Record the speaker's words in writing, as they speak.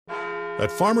At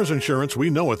Farmers Insurance, we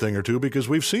know a thing or two because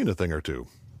we've seen a thing or two.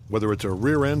 Whether it's a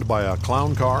rear end by a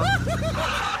clown car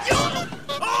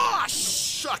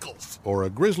shuckles, or a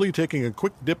grizzly taking a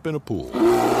quick dip in a pool.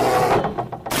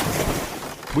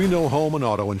 We know home and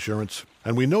auto insurance,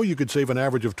 and we know you could save an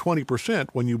average of 20%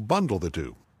 when you bundle the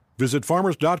two. Visit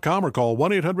farmers.com or call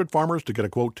 1-800-FARMERS to get a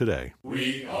quote today.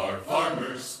 We are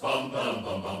farmers. Bum, bum,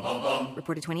 bum, bum, bum, bum.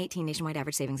 Reported 2018 nationwide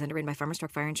average savings underwritten by Farmers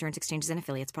Truck Fire Insurance Exchanges and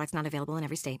Affiliates. Products not available in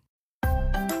every state.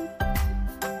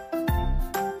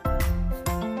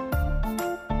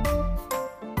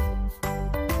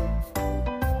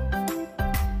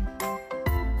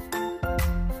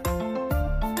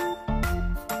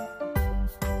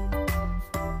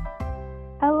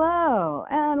 Hello,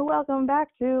 and welcome back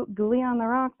to Glee on the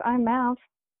Rocks. I'm Mav.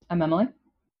 I'm Emily.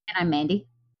 And I'm Mandy.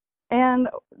 And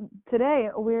today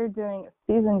we're doing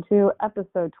Season 2,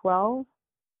 Episode 12,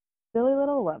 Silly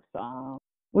Little Love Song.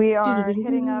 We are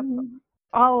hitting up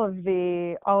all of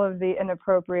the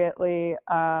inappropriately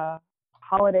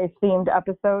holiday-themed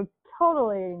episodes,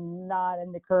 totally not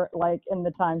in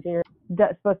the time period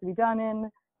that's supposed to be done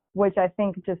in, which I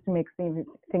think just makes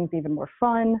things even more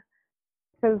fun.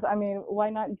 Because, I mean, why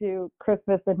not do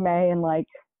Christmas in May and,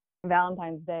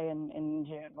 Valentine's Day in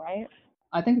June, right?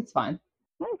 I think it's fine.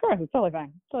 Of course, it's totally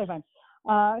fine.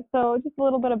 So just a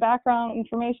little bit of background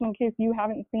information in case you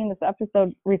haven't seen this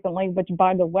episode recently, which,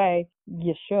 by the way,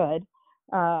 you should.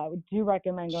 Do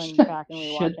recommend going back and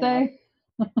rewatching Should they?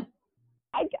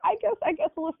 I guess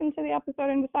listen to the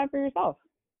episode and decide for yourself.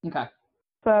 Okay.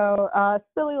 So,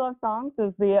 Silly Love Songs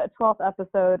is the 12th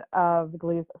episode of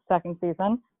Glee's second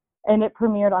season, and it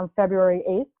premiered on February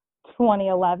 8th,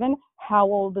 2011. How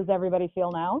old does everybody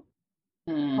feel now?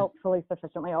 Hopefully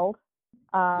sufficiently old.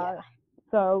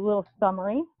 So, a little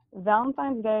summary.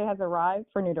 Valentine's Day has arrived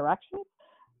for New Directions,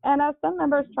 and as some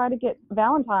members try to get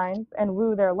Valentines and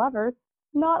woo their lovers,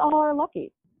 not all are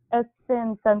lucky. As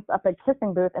Finn sends up a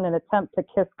kissing booth in an attempt to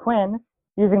kiss Quinn,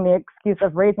 using the excuse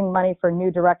of raising money for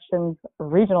New Directions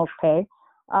regionals pay,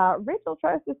 Rachel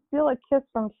tries to steal a kiss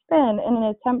from Finn in an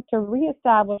attempt to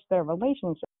reestablish their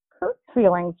relationship. Kurt's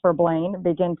feelings for Blaine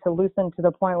begin to loosen to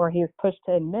the point where he is pushed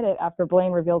to admit it after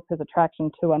Blaine reveals his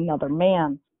attraction to another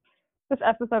man. This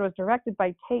episode was directed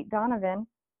by Tate Donovan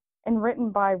and written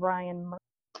by Ryan Murphy.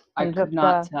 I could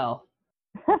not tell.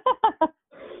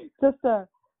 Just a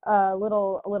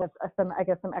some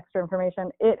extra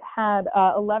information. It had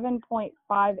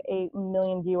 11.58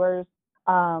 million viewers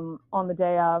on the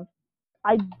day of.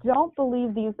 I don't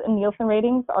believe these Nielsen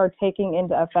ratings are taking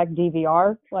into effect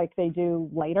DVR like they do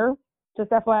later. Just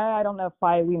FYI, I don't know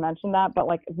if we mentioned that, but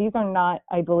these are not,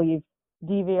 I believe,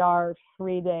 DVR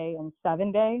 3-day and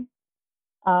 7-day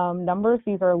numbers.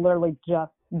 These are literally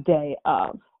just day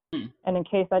of. And in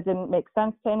case that didn't make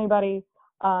sense to anybody,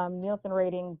 Nielsen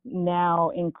ratings now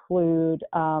include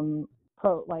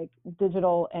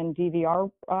digital and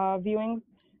DVR viewings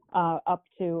up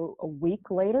to a week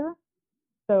later.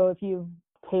 So if you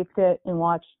taped it and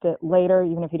watched it later,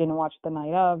 even if you didn't watch the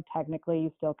night of, technically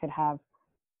you still could have,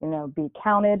 be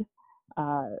counted.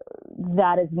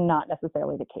 That is not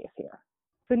necessarily the case here.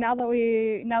 So now that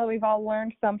we've all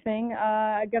learned something,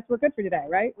 I guess we're good for today,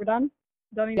 right? We're done?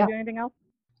 Don't need to do anything else?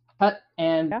 Cut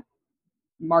and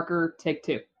marker, take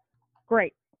 2.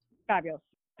 Great. Fabulous.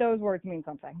 Those words mean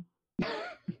something.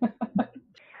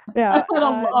 Yeah. That's been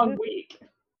a long week.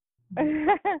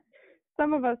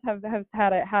 Some of us have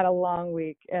had a long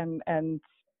week, and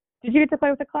did you get to play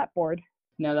with a clapboard?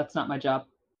 No, that's not my job.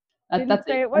 Didn't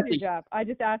say it was your job. I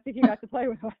just asked if you got to play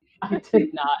with one. I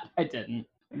did not. I didn't.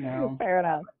 No. Fair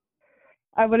enough.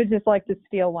 I would have just liked to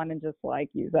steal one and just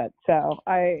use it. So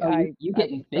you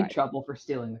get in big trouble for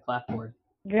stealing the clapboard.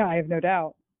 Yeah, I have no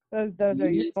doubt. Those are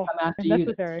useful come after and you,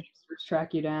 necessary. The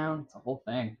track you down. It's a whole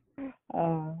thing.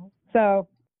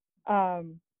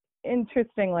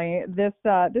 Interestingly, this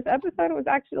episode was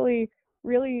actually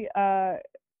really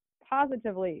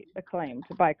positively acclaimed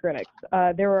by critics.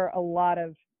 There were a lot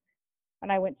of,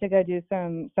 when I went to go do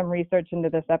some research into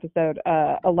this episode,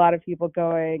 a lot of people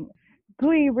going,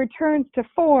 Glee returns to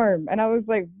form, and I was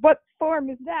like, what form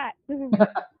is that?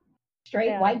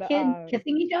 Straight white kid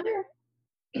kissing each other?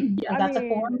 Yeah, that's a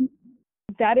form?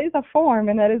 That is a form,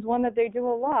 and that is one that they do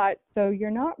a lot, so you're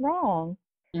not wrong.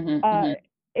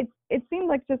 It seemed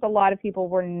like just a lot of people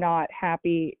were not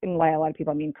happy, and by a lot of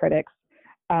people I mean critics,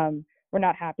 were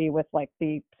not happy with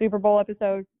the Super Bowl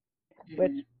episode,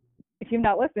 which if you've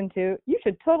not listened to, you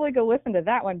should totally go listen to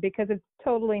that one because it's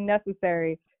totally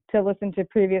necessary to listen to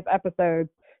previous episodes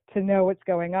to know what's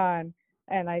going on.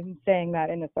 And I'm saying that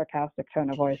in a sarcastic tone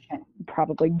of voice. You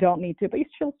probably don't need to, but you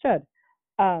still should.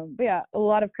 But yeah, a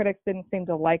lot of critics didn't seem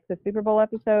to like the Super Bowl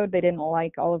episode. They didn't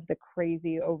like all of the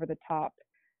crazy, over-the-top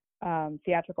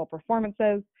theatrical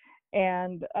performances,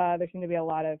 and there seemed to be a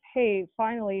lot of, hey,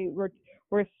 finally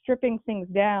we're stripping things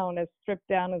down, as stripped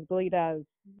down as Glee does,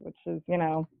 which is,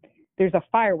 there's a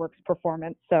fireworks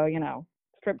performance, so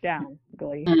strip down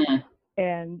Glee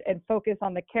and focus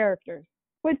on the characters,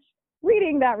 which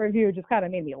reading that review just kind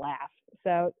of made me laugh.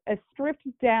 So a stripped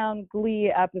down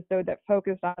Glee episode that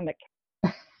focused on the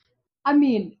I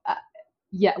mean,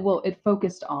 yeah, well, it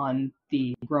focused on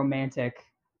the romantic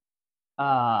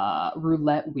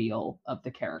roulette wheel of the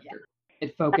character.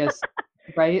 It focused,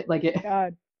 right? Like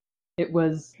God. It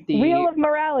was the wheel of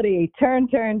morality. Turn.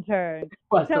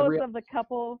 Was Tell the us real, of the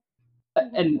couple.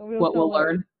 and what we'll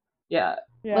learn. Yeah.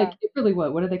 Yeah. Like it really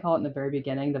what do they call it in the very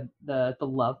beginning? The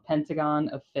love pentagon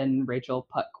of Finn, Rachel,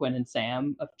 Puck, Quinn, and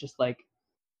Sam, of just like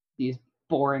these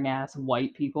boring ass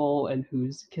white people and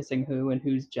who's kissing who and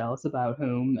who's jealous about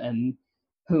whom and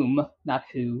whom, not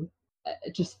who.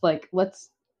 Just like let's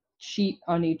cheat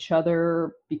on each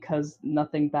other because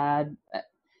nothing bad.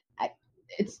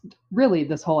 It's really,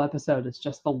 this whole episode is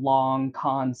just the long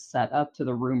con setup to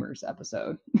the rumors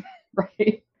episode,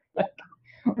 right? Like,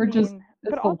 we're just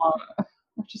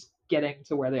getting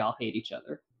to where they all hate each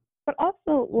other. But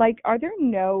also, like, are there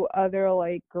no other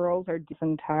like girls or this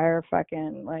entire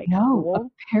fucking like school?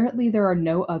 Apparently there are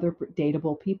no other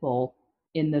dateable people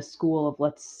in this school of,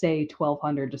 let's say,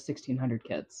 1,200 to 1,600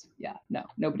 kids. Yeah, no,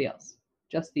 nobody else.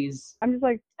 Just these. I'm just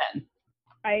like 10.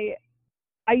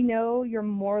 I know you're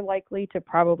more likely to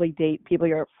probably date people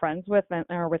you're friends with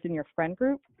or within your friend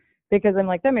group, because I'm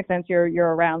like, that makes sense.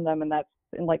 You're around them, and that's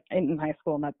in high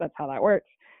school, and that's how that works.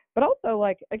 But also,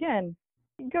 like, again,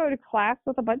 you go to class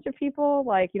with a bunch of people,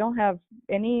 like you don't have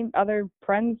any other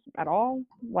friends at all,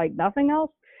 like nothing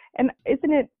else. And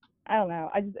isn't it? I don't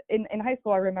know. I just in high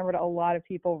school, I remembered a lot of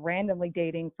people randomly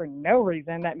dating for no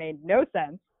reason that made no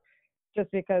sense,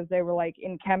 just because they were like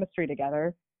in chemistry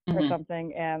together or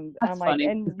something. And that's I'm like, funny,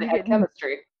 and they you had get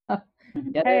chemistry.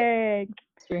 hey,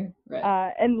 chemistry,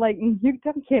 right? and like you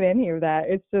don't get any of that.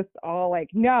 It's just all like,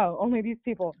 no, only these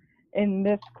people in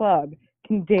this club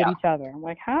can date each other. I'm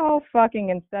like, how fucking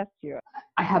incestuous.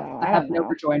 I have no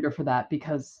rejoinder for that,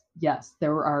 because yes,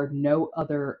 there are no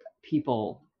other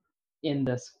people in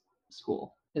this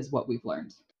school, is what we've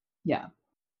learned. Yeah.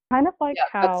 Kind of like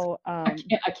how I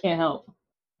can't help.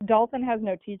 Dalton has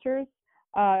no teachers.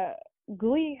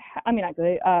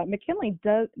 McKinley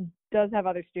does have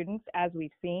other students, as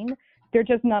we've seen. They're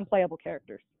just non-playable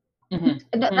characters.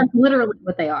 Mm-hmm. That's literally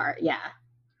what they are. Yeah.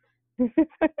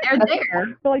 They're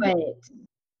there, but yes,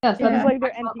 that's like they're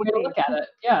NPCs. Way to look at it.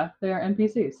 Yeah, they are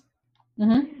NPCs.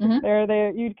 They're there.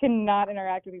 You cannot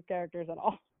interact with these characters at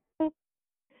all.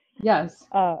 Yes.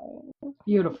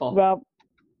 Beautiful. Well,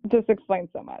 this explains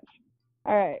so much.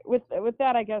 All right. With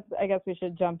that, I guess we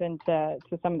should jump into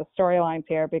some of the storylines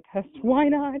here, because why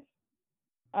not?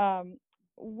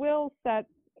 Will set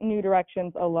New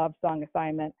Directions a love song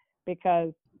assignment,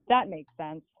 because that makes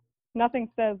sense. Nothing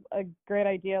says a great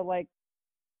idea like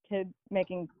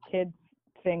making kids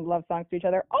sing love songs to each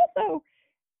other. Also,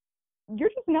 you're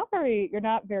not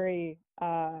very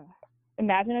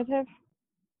imaginative.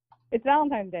 It's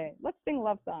Valentine's Day. Let's sing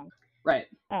love songs. Right.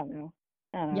 I don't know.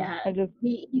 Yeah.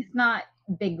 He's not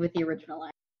big with the original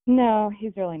line. No,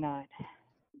 he's really not.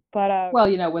 But well,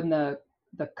 when the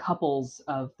couples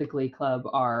of the Glee Club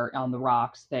are on the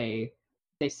rocks, they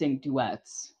sing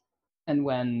duets, and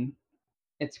when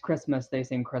it's Christmas, they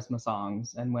sing Christmas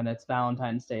songs, and when it's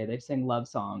Valentine's Day, they sing love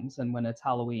songs, and when it's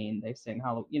Halloween, they sing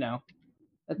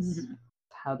that's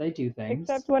how they do things.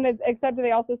 Except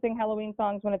they also sing Halloween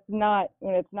songs when it's not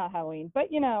Halloween. But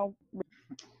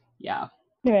Yeah.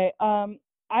 Anyway,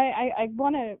 I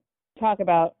want to talk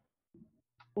about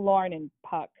Lauren and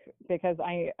Puck, because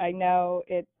I know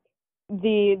it's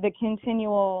the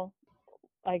continual,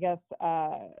 I guess,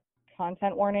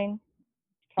 content warning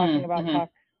talking about Puck.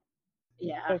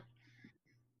 Yeah. Just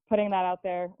putting that out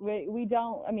there. We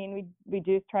don't. I mean, we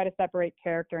do try to separate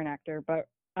character and actor, but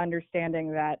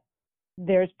understanding that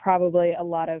there's probably a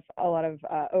lot of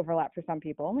overlap for some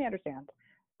people, and we understand.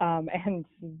 And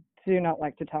do not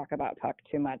like to talk about Puck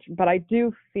too much, but I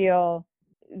do feel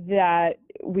that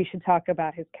we should talk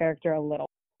about his character a little,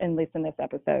 at least in this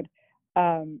episode.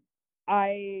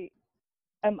 I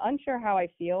am unsure how I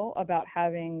feel about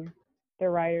having the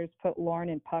writers put Lauren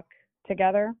and Puck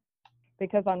together,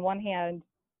 because on one hand,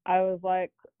 I was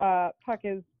like, Puck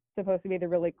is supposed to be the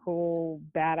really cool,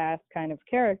 badass kind of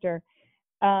character,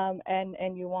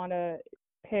 and you want to,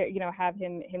 have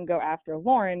him go after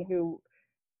Lauren, who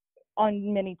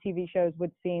on many TV shows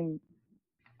would seem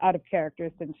out of character,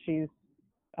 since she's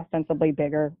ostensibly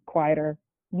bigger, quieter,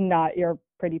 not your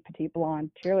pretty petite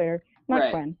blonde cheerleader, not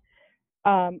Right. Quinn.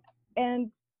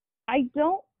 And I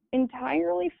don't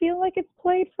entirely feel like it's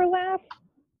played for laughs,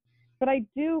 but I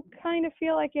do kind of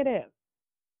feel like it is.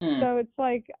 So it's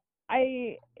like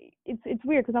it's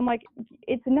weird because I'm like,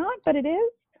 it's not, but it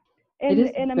is. And, it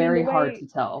is and I very mean, the hard way to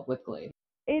tell with Glee.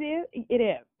 it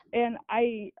is. And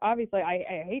I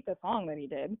hate the song that he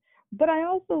did, but I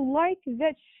also like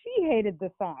that she hated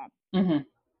the song. Mm-hmm.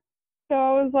 So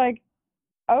I was like,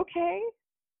 okay,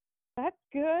 that's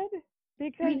good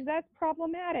because that's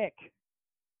problematic.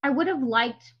 I would have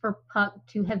liked for Puck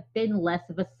to have been less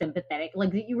of a sympathetic.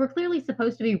 Like, you were clearly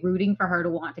supposed to be rooting for her to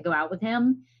want to go out with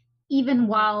him, even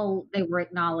while they were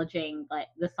acknowledging like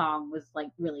the song was like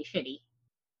really shitty.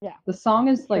 Yeah. The song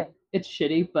is like, Sure. it's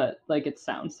shitty, but like it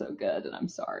sounds so good, and I'm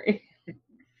sorry.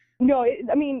 No,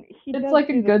 I mean, he It's does like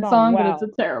do a the good song, well. but it's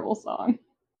a terrible song.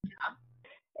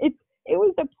 It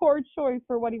was a poor choice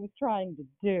for what he was trying to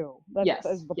do. That's Yes,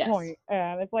 the yes. point.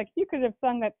 And it's like, you could have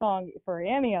sung that song for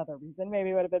any other reason. Maybe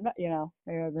it would have been,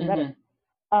 maybe it would have been better.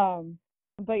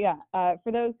 But yeah,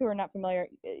 for those who are not familiar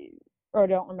or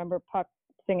don't remember Puck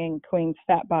singing Queen's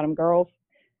Fat Bottom Girls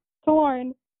to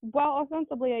Lauren, while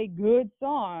ostensibly a good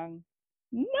song,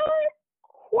 not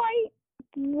quite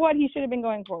what he should have been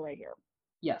going for right here.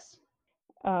 Yes.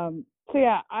 So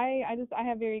yeah, I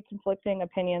have very conflicting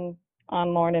opinions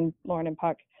on Lauren and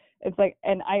Puck. It's like,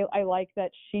 and I like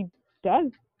that she does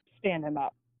stand him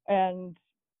up and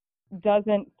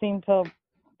doesn't seem to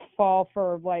fall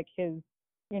for like his,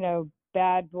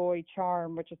 bad boy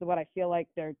charm, which is what I feel like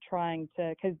they're trying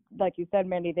to, because like you said,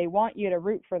 Mandy, they want you to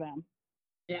root for them.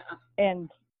 Yeah. And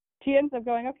she ends up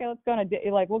going, okay, let's go on a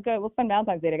date. Like, we'll spend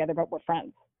Valentine's Day together, but we're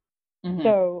friends. Mm-hmm.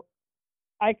 So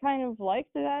I kind of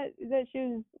liked that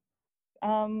she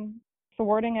was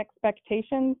thwarting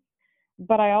expectations,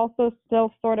 but I also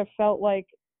still sort of felt like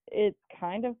it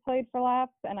kind of played for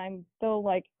laughs, and I'm still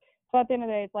like, so at the end of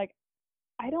the day, it's like,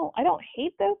 I don't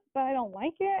hate this, but I don't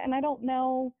like it, and I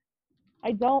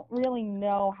don't really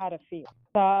know how to feel.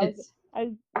 So I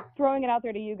was throwing it out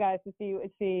there to you guys to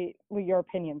see what your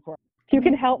opinions were. If you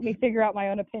can help me figure out my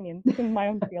own opinions and my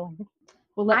own feelings.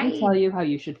 Well, let me tell you how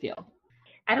you should feel.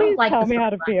 I don't Please like tell the me how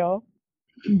to feel.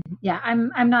 Yeah,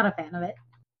 I'm not a fan of it.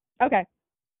 Okay.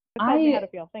 Tell me how to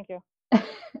feel. Thank you.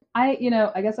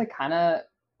 I guess I kind of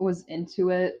was into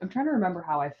it. I'm trying to remember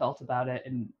how I felt about it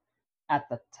at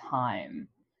the time.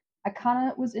 I kind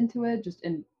of was into it just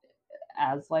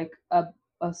as like a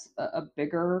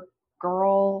bigger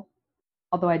girl.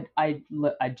 Although I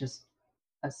just,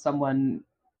 as someone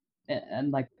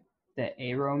and like the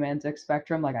aromantic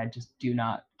spectrum, like I just do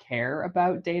not care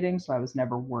about dating, so I was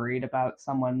never worried about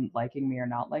someone liking me or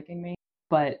not liking me.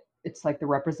 But it's like the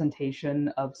representation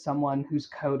of someone who's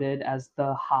coded as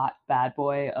the hot bad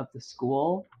boy of the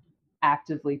school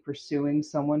actively pursuing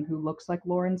someone who looks like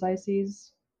Lauren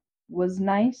Zisey's was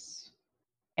nice.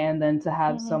 And then to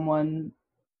have someone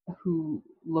who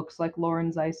looks like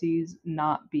Lauren Zisey's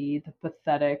not be the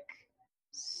pathetic,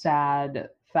 sad,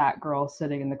 fat girl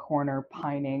sitting in the corner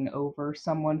pining over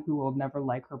someone who will never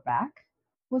like her back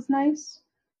was nice.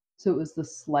 So it was the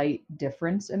slight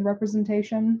difference in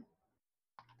representation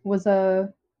was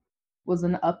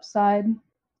an upside,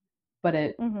 but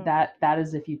that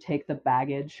is if you take the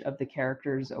baggage of the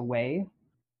characters away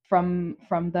from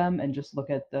them and just look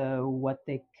at what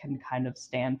they can kind of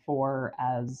stand for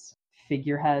as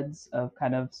figureheads of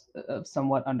kind of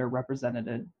somewhat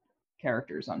underrepresented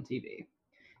characters on TV,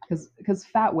 because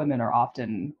fat women are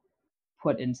often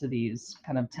put into these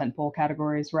kind of tentpole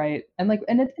categories, right? And like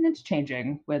and it's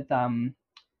changing with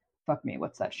fuck me,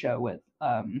 what's that show with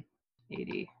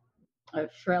 80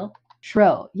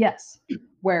 Shrill, yes,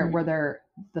 where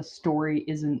the story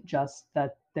isn't just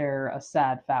that they're a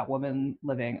sad fat woman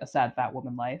living a sad fat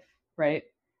woman life, right?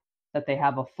 That they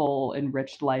have a full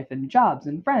enriched life and jobs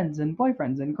and friends and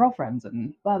boyfriends and girlfriends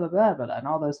and blah blah blah blah, and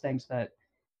all those things that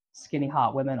skinny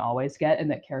hot women always get,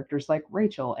 and that characters like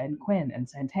Rachel and Quinn and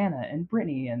Santana and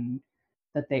Brittany and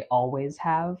that they always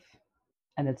have,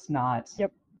 and it's not.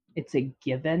 Yep. It's a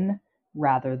given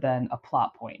rather than a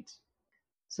plot point.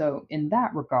 So in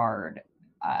that regard,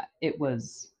 I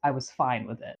was fine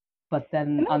with it. But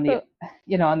then on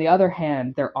the other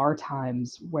hand, there are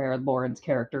times where Lauren's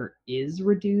character is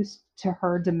reduced to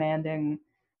her demanding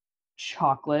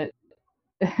chocolate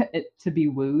to be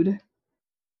wooed,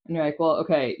 and you're like, well,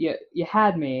 okay, you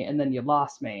had me and then you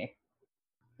lost me,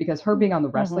 because her being on the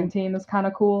wrestling team is kind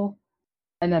of cool,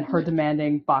 and then her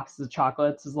demanding boxes of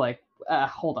chocolates is like,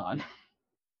 hold on.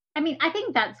 I mean, I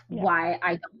think that's why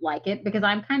I don't like it, because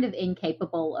I'm kind of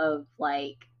incapable of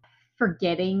like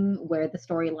forgetting where the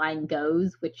storyline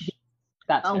goes, which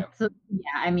That too. also,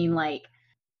 yeah, I mean, like,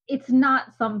 it's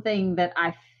not something that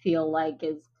I feel like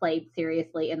is played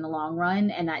seriously in the long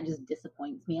run, and that just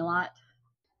disappoints me a lot.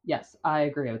 Yes, I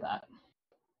agree with that.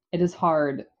 It is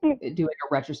hard doing a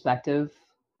retrospective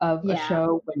of a Yeah.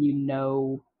 show when you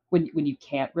know when you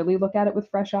can't really look at it with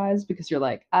fresh eyes because you're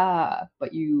like,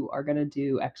 but you are gonna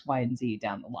do X, Y, and Z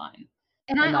down the line.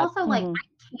 And And I that's also like I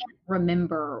can't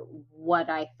remember what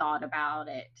I thought about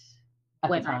it at the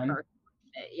when I time. first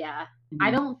watched it. Yeah. Mhm.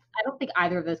 I don't think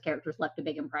either of those characters left a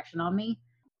big impression on me.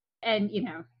 And you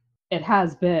know, It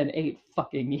has been 8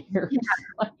 fucking years.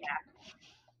 Like,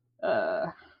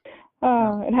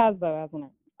 It has though, hasn't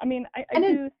it? I mean, I And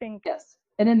do think yes.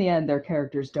 And in the end, their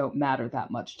characters don't matter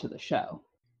that much to the show.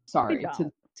 Sorry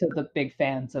don't. to the big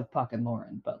fans of Puck and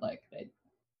Lauren, but like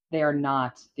they are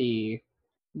not the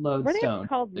Were they lodestone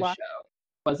called of the luck? show.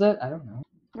 Was it? I don't know.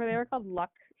 Were they ever called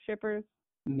luck shippers?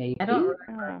 Maybe. I don't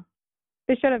I don't know.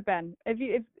 They should have been.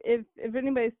 If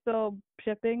anybody's still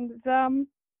shipping them,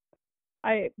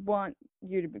 I want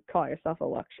you to call yourself a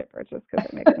luck shipper just because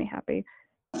it makes me happy.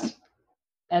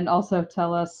 And also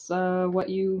tell us what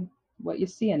you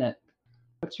see in it.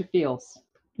 What's your feels?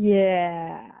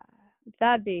 Yeah,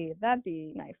 that'd be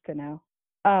nice to know.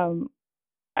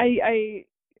 I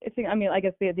think, I mean, I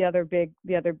guess the other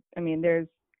I mean, there's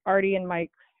Artie and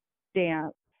Mike's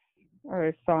dance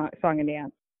or song and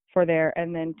dance for there,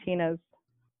 and then Tina's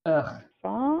Ugh.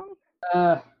 song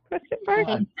question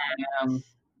mark.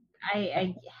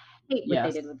 I hate what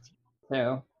they did with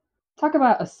So, talk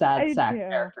about a sad I sack do.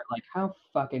 character. Like, how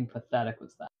fucking pathetic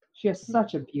was that? She has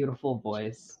such a beautiful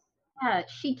voice. Yeah,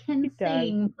 she can She does.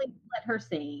 sing. Please let her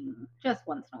sing just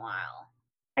once in a while.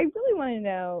 I really want to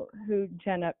know who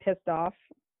Jenna pissed off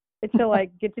to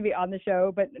like get to be on the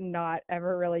show, but not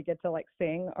ever really get to like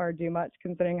sing or do much,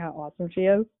 considering how awesome she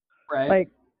is. Right. Like,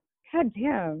 god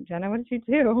damn, Jenna, what did you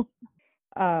do?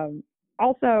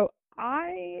 Also,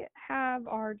 I have a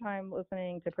hard time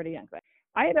listening to Pretty Young Thing.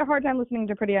 I had a hard time listening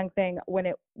to Pretty Young Thing when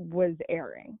it was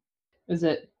airing. Is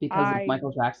it because of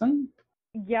Michael Jackson?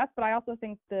 Yes, but I also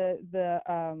think the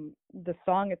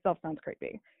song itself sounds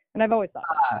creepy, and I've always thought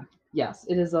that. Yes,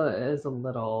 it is a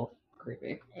little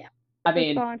creepy. Yeah. I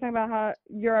mean, the song talking about how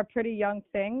you're a pretty young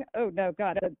thing. Oh no,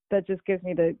 God, that just makes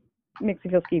me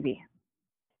feel skeevy.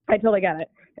 I totally get it.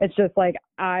 It's just like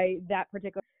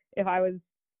if I was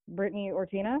Brittany or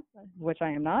Tina, which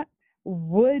I am not,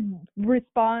 would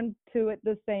respond to it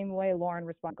the same way Lauren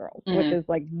responds to Girls, which is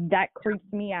like, that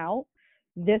creeps me out.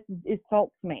 This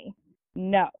assaults me.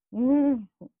 No.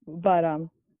 But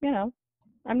you know,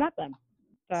 I'm not them.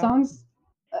 So.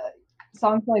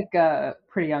 Songs like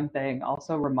Pretty Young Thing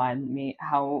also remind me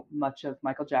how much of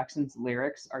Michael Jackson's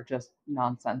lyrics are just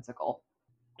nonsensical.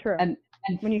 True. And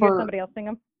when you hear somebody else sing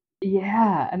them.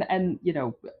 Yeah, and you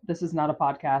know, this is not a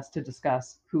podcast to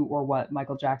discuss who or what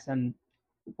Michael Jackson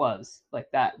was. Like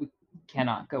that, we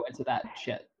cannot go into that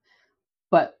shit.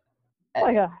 But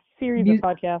like a series of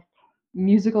podcasts.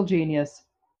 Musical genius,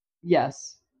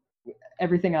 yes.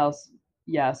 Everything else,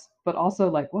 yes. But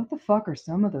also, like, what the fuck are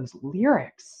some of those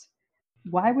lyrics?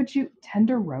 Why would you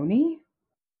tenderoni?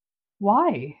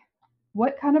 Why?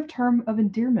 What kind of term of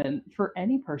endearment for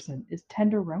any person is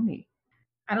tenderoni?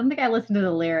 I don't think I listened to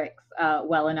the lyrics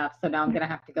well enough, so now I'm gonna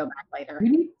have to go back later.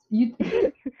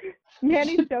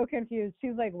 Manny's so confused.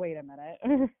 She's like, wait a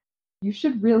minute. You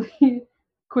should really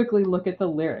quickly look at the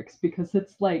lyrics because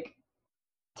it's like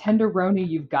tenderoni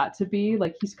you've got to be.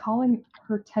 Like, he's calling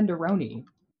her tenderoni.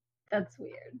 That's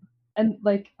weird. And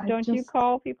like, don't you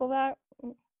call people that?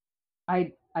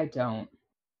 I don't.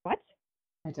 What?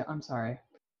 I don't. I'm sorry.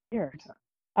 Here.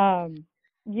 Yeah.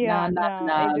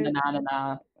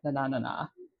 Nah.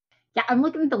 Yeah, I'm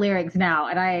looking at the lyrics now,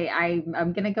 and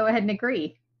I'm gonna go ahead and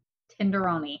agree.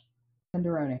 Tenderoni.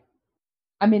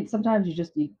 I mean, sometimes you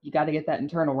got to get that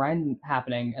internal rhyme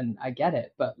happening, and I get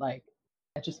it, but like,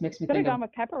 it just makes me think of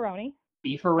with pepperoni,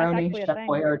 beefaroni, Chef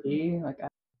Boyardee. Like,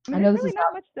 I know this is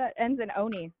not much that ends in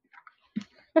oni.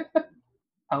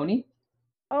 Pony?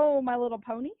 Oh, My Little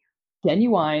Pony.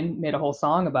 Genuine made a whole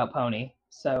song about Pony,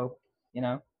 so you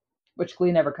know, which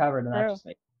Glee never covered, and that just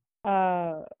makes.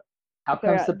 How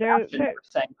come Sebastian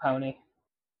sang Pony?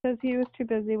 Because he was too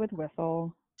busy with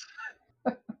Whistle.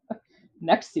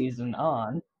 Next season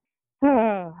on.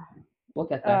 We'll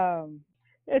get there.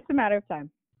 It's a matter of time.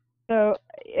 So,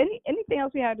 anything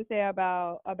else we have to say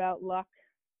about Luck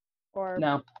or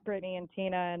no. Brittany and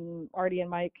Tina and Artie and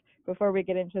Mike before we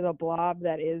get into the blob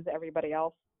that is everybody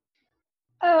else?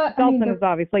 Delson is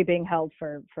obviously being held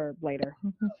for later.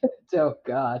 Oh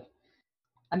God.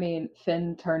 I mean,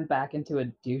 Finn turned back into a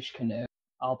douche canoe.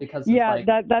 all because of Yeah, like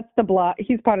that's the Blob.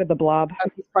 He's part of the Blob. oh,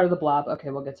 he's part of the Blob. Okay,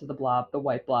 we'll get to the Blob, the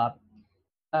white Blob.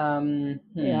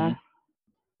 Yeah.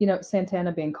 You know,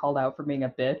 Santana being called out for being a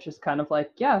bitch is kind of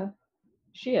like, yeah,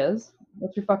 she is.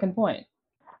 What's your fucking point?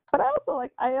 But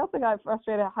I also got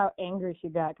frustrated at how angry she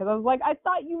got because I was like, I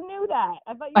thought you knew that.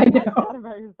 I thought I you liked know. that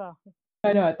about yourself.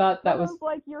 I know. I thought that That was was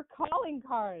like your calling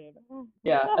card.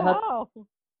 yeah. What the hell?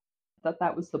 I thought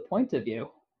that was the point of you.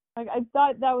 Like I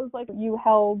thought that was like you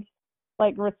held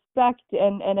like respect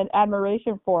and an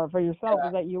admiration for yourself Yeah.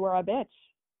 was that you were a bitch.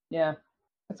 Yeah,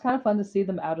 it's kind of fun to see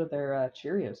them out of their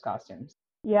Cheerios costumes.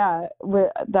 Yeah,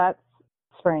 that's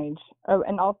strange. Oh,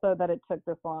 and also that it took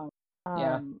this long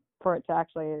for it to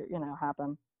actually,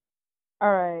 happen.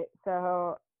 All right,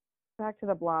 so back to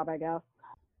the Blob, I guess.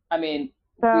 I mean,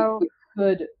 So we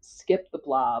could skip the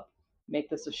Blob, make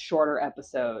this a shorter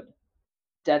episode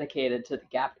dedicated to the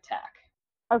Gap Attack.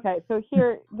 okay, so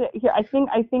here I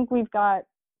think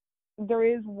there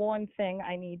is one thing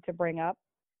I need to bring up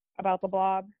about the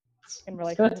Blob in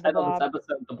relation to the Title Blob. this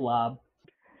episode "The Blob."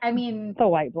 I mean, The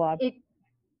white Blob. It's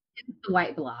the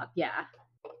white Blob, yeah.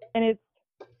 And it's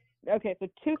okay. So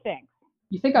two things.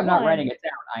 You think I'm not One, writing it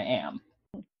down? I am.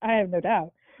 I have no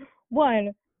doubt.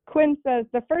 One, Quinn says,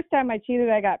 the first time I cheated,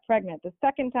 I got pregnant. The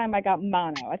second time I got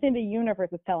mono. I think the universe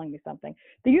is telling me something.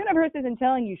 The universe isn't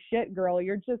telling you shit, girl.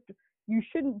 You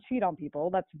shouldn't cheat on people.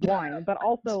 That's one. But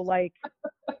also, like,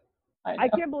 I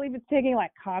can't believe it's taking,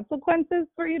 like, consequences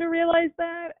for you to realize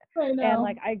that. I know. And,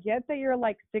 like, I get that you're,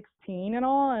 like, 16 and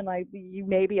all, and, like, you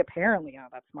maybe apparently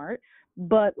not that smart.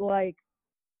 But, like,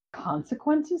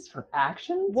 consequences for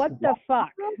actions? What the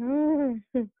fuck?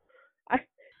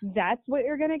 That's what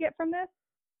you're going to get from this?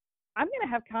 I'm going to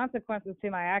have consequences to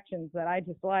my actions that I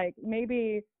dislike.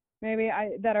 Maybe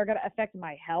that are going to affect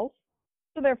my health.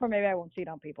 So therefore, maybe I won't cheat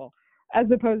on people as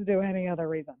opposed to any other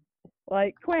reason.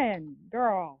 Like, Quinn,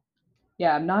 girl.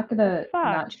 Yeah, I'm not going to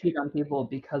not cheat on people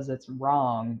because it's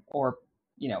wrong or,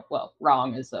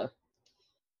 wrong is a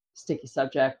sticky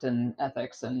subject and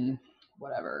ethics and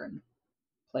whatever and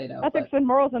Plato. Ethics and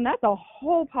morals, and that's a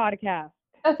whole podcast.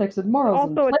 Ethics and morals.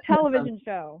 Also and a television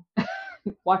show.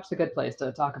 Watch The Good Place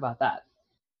to talk about that.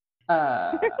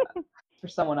 For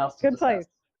someone else to Good discuss. Place.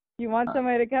 You want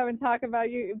somebody to come and talk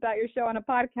about your show on a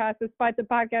podcast despite the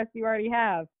podcast you already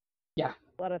have. Yeah.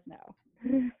 Let us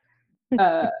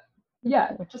know.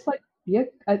 Yeah, just like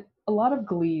a lot of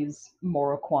Glee's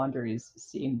moral quandaries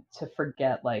seem to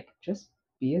forget, like, just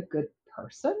be a good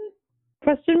person?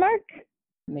 Question mark?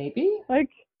 Maybe? Like,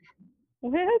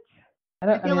 what?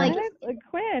 I feel like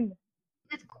Quinn.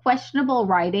 It's questionable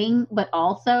writing, but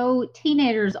also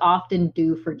teenagers often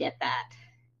do forget that.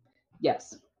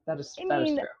 Yes, that is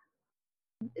true.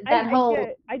 That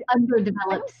whole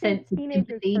underdeveloped sense of teenagers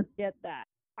empathy. Forget that.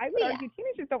 I would argue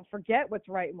teenagers don't forget what's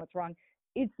right and what's wrong.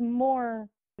 It's more,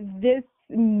 this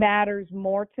matters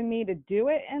more to me to do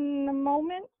it in the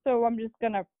moment, so I'm just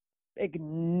going to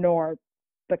ignore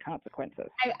the consequences.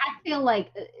 I feel like,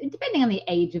 depending on the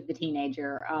age of the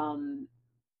teenager,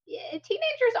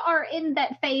 teenagers are in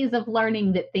that phase of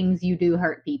learning that things you do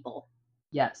hurt people.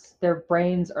 Yes, their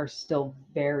brains are still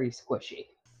very squishy.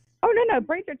 Oh, no,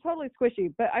 brains are totally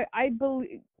squishy, but I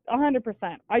believe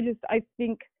 100%. I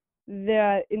think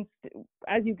that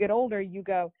as you get older, you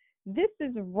go, this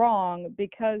is wrong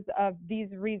because of these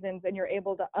reasons, and you're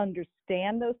able to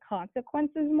understand those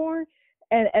consequences more,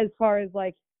 and as far as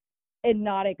like, and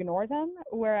not ignore them.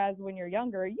 Whereas when you're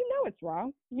younger, you know it's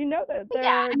wrong. You know that there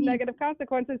are negative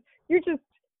consequences. You just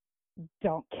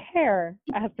don't care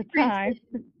at the time.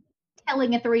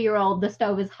 Telling a 3-year-old the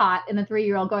stove is hot, and the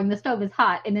 3-year-old going, the stove is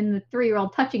hot, and then the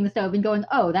 3-year-old touching the stove and going,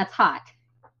 oh, that's hot.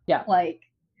 Yeah. Like,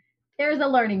 there's a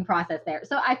learning process there.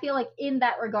 So I feel like in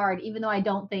that regard, even though I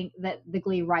don't think that the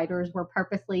Glee writers were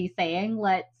purposely saying,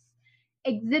 let's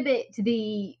exhibit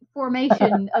the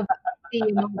formation of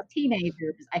the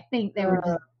teenagers, I think they were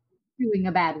just doing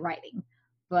a bad writing.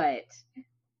 But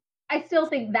I still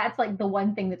think that's like the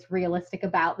one thing that's realistic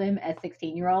about them as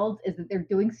 16-year-olds is that they're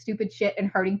doing stupid shit and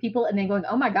hurting people and then going,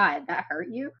 oh my God, that hurt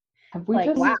you? Have we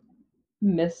just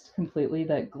missed completely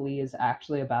that Glee is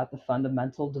actually about the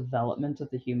fundamental development of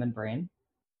the human brain?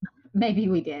 Maybe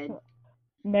we did.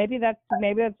 Maybe that's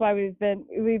why we've been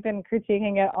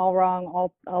critiquing it all wrong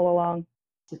all along.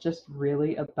 It's just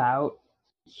really about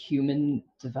human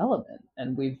development,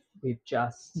 and we've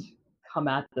just come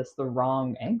at this the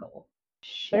wrong angle.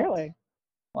 Shit. Clearly.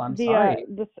 Well, I'm sorry.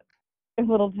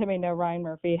 Little Timmy know Ryan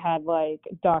Murphy had like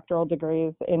doctoral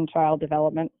degrees in child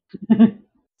development.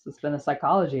 It's been a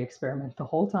psychology experiment the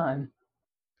whole time.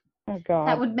 Oh God.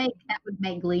 That would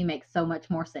make Glee make so much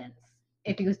more sense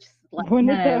if he was just like, no, it's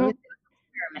an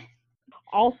experiment.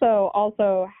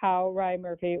 Also, how Ryan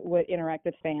Murphy would interact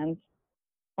with fans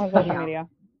on social media.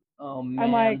 Oh man.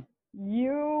 I'm like,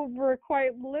 you were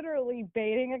quite literally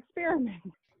baiting experiments.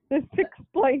 This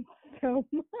explains so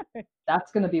much.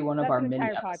 That's going to be one of That's our an mini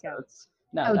entire podcast. episodes.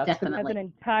 No, Oh, that's definitely. That's an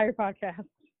entire podcast.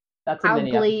 That's a How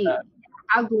mini Glee, episode.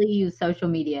 how Glee use social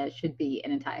media should be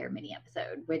an entire mini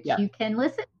episode, which Yeah. you can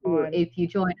listen to if you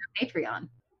join our Patreon.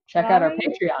 Check out our I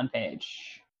Patreon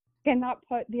page. cannot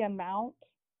put the amount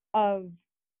of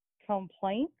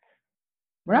complaints,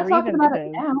 We're not talking about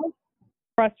it grievances, now.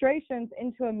 frustrations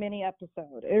into a mini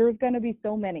episode. There's going to be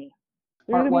so many.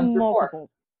 There's Part going to 1 be through 4. multiple.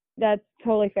 That's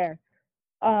totally fair.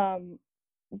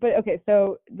 But okay,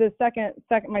 so the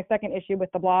my second issue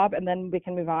with the Blob, and then we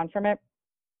can move on from it.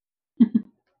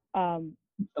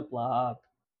 The Blob.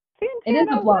 Santana, It is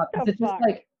a blob what because the it just fuck?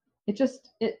 like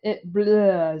it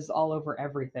blurs all over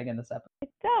everything in this episode.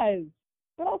 It does.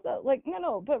 But also, like,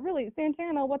 no, but really,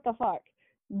 Santana, what the fuck?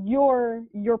 Your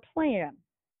plan,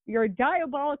 your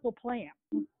diabolical plan.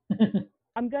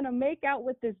 I'm gonna make out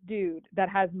with this dude that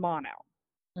has mono,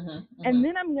 and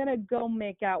then I'm gonna go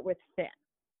make out with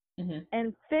Finn,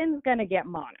 and Finn's gonna get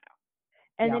mono,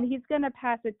 and then he's gonna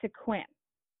pass it to Quinn.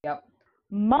 Yep.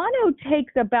 Mono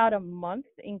takes about a month's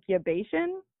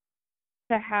incubation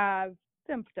to have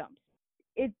symptoms.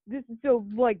 So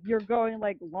like you're going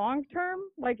like long term,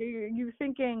 like you're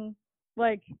thinking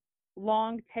like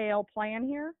long tail plan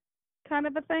here, kind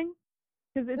of a thing,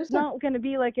 because it's not going to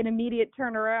be like an immediate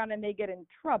turnaround and they get in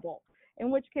trouble. In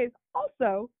which case,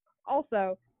 also,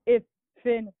 if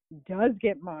Finn does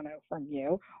get mono from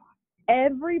you,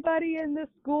 everybody in the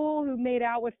school who made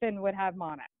out with Finn would have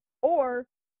mono, or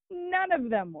none of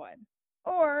them would,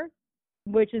 or,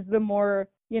 which is the more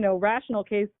rational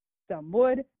case, some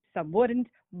would, some wouldn't,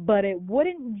 but it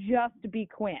wouldn't just be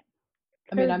Quinn.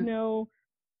 I mean, there's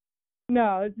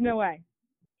no way.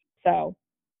 So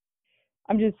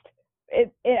I'm just,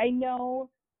 I know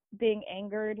being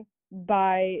angered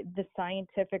by the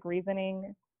scientific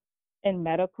reasoning and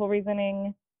medical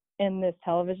reasoning in this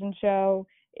television show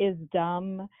is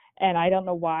dumb, and I don't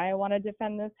know why I want to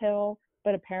defend this hill,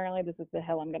 but apparently this is the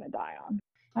hill I'm going to die on.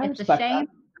 It's a shame.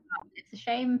 It's a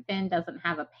shame Finn doesn't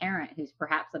have a parent who's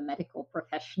perhaps a medical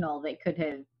professional that could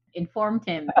have informed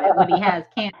him that what he has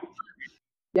can't.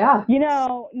 Yeah.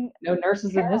 No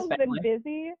nurses in his family. Carol's been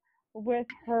busy with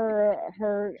her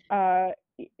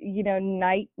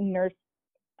night nurse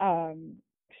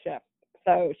shift,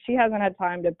 so she hasn't had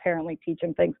time to apparently teach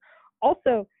him things.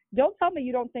 Also, don't tell me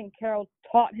you don't think Carol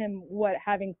taught him what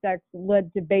having sex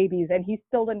led to babies, and he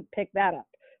still didn't pick that up.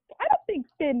 So I don't think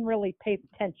Finn really pays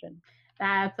attention.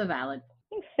 That's a valid. I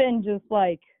think Finn just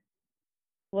like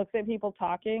looks at people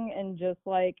talking and just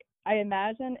like, I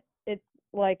imagine it's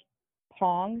like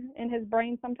Pong in his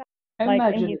brain sometimes. I like,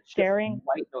 imagine and he's it's staring. just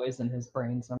white noise in his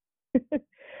brain sometimes.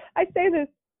 I say this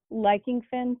liking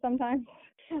Finn sometimes.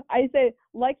 I say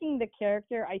liking the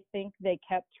character I think they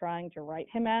kept trying to write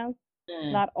him as,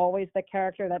 not always the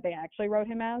character that they actually wrote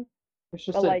him as,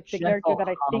 but like the character that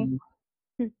I think.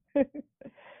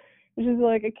 It's just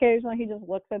like occasionally he just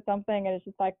looks at something and it's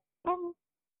just like, Pong.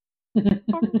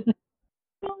 Pong.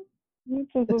 Pong.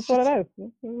 That's what it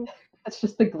is. That's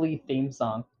just the Glee theme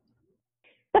song.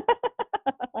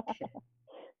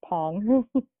 Pong.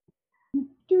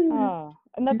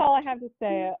 And that's all I have to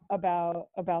say about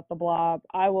the Blob.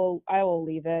 I will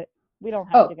leave it. We don't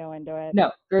have to go into it.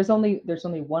 No, there's only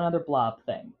one other Blob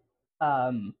thing.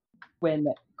 When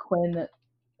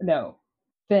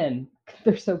Finn,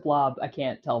 they're so Blob I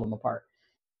can't tell them apart.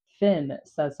 Finn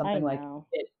says something like,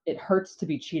 it hurts to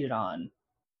be cheated on.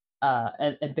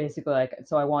 And basically like,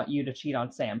 so I want you to cheat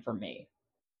on Sam for me.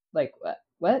 Like,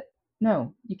 what?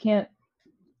 No, you can't.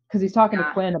 Because he's talking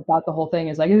to Quinn about the whole thing.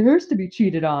 Is like, it hurts to be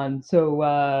cheated on,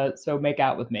 so make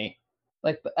out with me.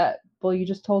 Like, well, you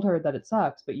just told her that it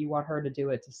sucks, but you want her to do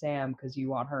it to Sam because you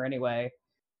want her anyway.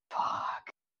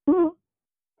 Fuck.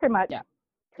 Pretty much. Yeah.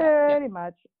 Pretty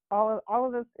much. All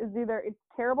of this is either it's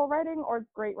terrible writing or it's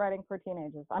great writing for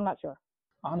teenagers. I'm not sure.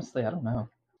 Honestly, I don't know.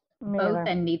 Both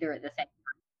and neither at the same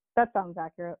time. That sounds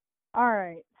accurate. All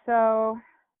right, so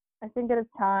I think it is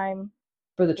time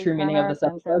for the true meaning of this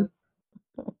episode.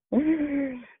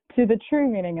 To the true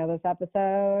meaning of this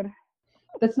episode.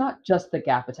 It's not just the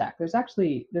Gap attack. There's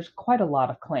quite a lot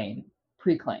of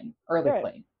pre-claim, early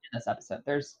claim in this episode.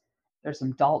 There's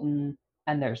some Dalton,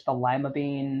 and there's the Lima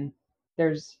Bean.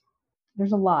 There's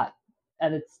a lot,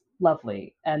 and it's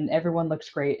lovely, and everyone looks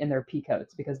great in their pea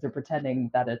coats because they're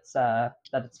pretending that it's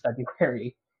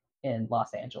February in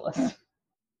Los Angeles.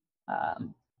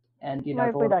 And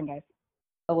nicely done, guys.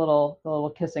 The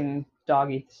little kissing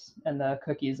doggies and the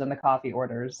cookies and the coffee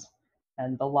orders,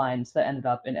 and the lines that ended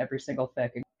up in every single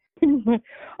fic.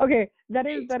 Okay, that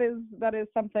is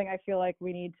something I feel like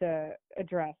we need to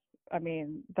address. I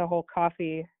mean, the whole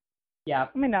coffee. Yeah.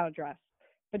 I mean, not address,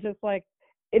 but just like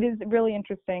it is really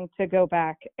interesting to go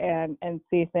back and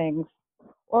see things,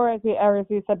 or as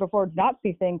we said before, not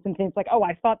see things and things like, oh,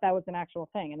 I thought that was an actual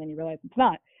thing, and then you realize it's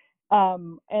not.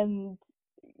 And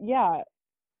yeah,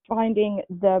 finding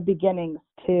the beginnings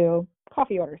to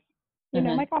coffee orders. You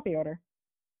know, my coffee order.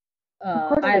 Of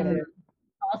course I I'm do.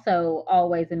 also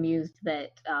always amused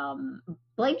that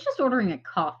Blake's just ordering a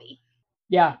coffee.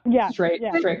 Yeah, Yeah, straight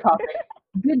yeah. coffee.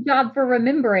 Good job for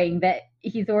remembering that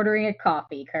he's ordering a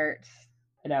coffee, Kurt.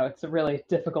 I know, it's a really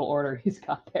difficult order he's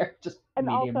got there. Just And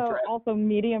medium drip. also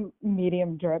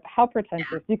medium drip. How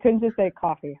pretentious. You couldn't just say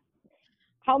coffee.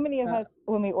 How many of us,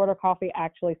 when we order coffee,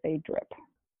 actually say drip?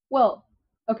 Well,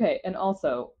 okay, and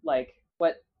also, like,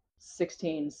 what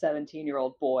 16,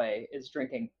 17-year-old boy is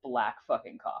drinking black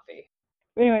fucking coffee?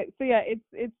 Anyway, so yeah,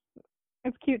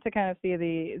 it's cute to kind of see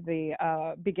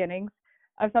the beginnings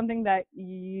of something that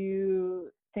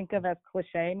you think of as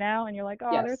cliche now, and you're like,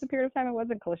 oh, Yes. there's a period of time it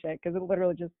wasn't cliche because it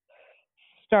literally just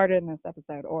started in this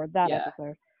episode or that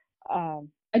episode.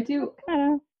 I do.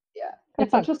 Kinda, Yeah,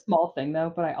 it's such a small thing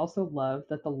though, but I also love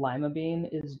that the Lima Bean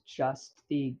is just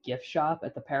the gift shop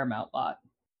at the Paramount lot.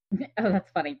 Oh,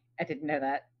 that's funny. I didn't know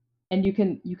that. And you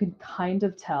can kind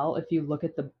of tell if you look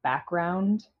at the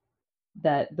background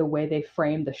that the way they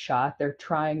frame the shot, they're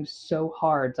trying so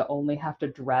hard to only have to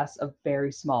dress a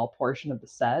very small portion of the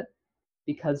set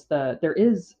because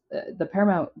the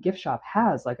Paramount gift shop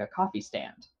has like a coffee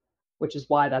stand, which is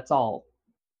why that's all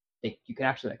you can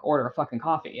actually like order a fucking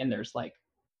coffee and there's like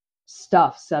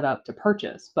stuff set up to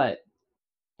purchase, but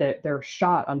they're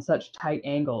shot on such tight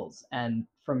angles and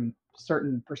from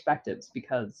certain perspectives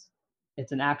because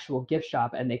it's an actual gift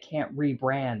shop and they can't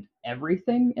rebrand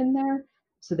everything in there.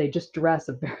 So they just dress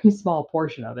a very small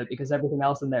portion of it because everything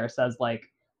else in there says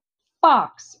like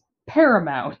Fox,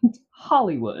 Paramount,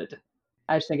 Hollywood.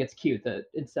 I just think it's cute that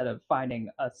instead of finding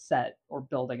a set or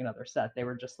building another set, they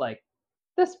were just like,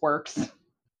 this works.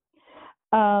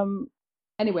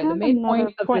 Anyway, the main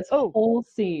point of this whole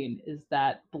scene is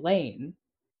that Blaine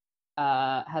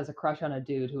has a crush on a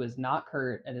dude who is not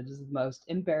Kurt, and it is the most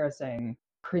embarrassing,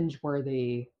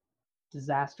 cringeworthy,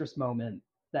 disastrous moment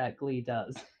that Glee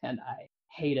does, and I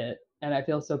hate it, and I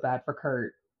feel so bad for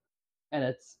Kurt, and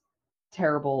it's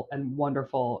terrible and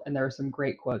wonderful, and there are some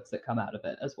great quotes that come out of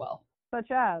it as well.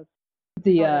 Such as if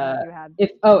he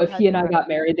and I got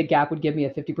married, the Gap would give me a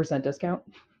 50% discount.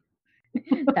 That's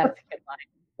a good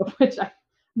line. Which I'm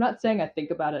not saying I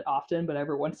think about it often, but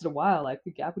every once in a while, like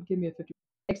the Gap would give me a 50%.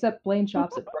 Except Blaine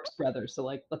shops at Brooks Brothers, so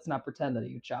like let's not pretend that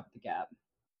he would shop at the Gap.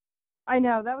 I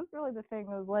know, that was really the thing.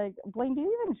 Was like, Blaine, do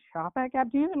you even shop at Gap?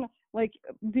 Do you even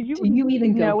did you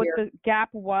even know go what here? the Gap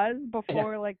was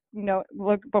before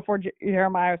before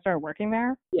Jeremiah started working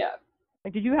there? Yeah.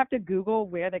 Like, did you have to Google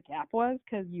where the Gap was?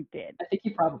 Because you did. I think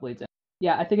you probably did.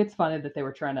 Yeah, I think it's funny that they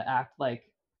were trying to act like,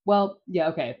 well, yeah,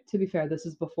 okay, to be fair, this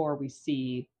is before we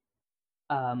see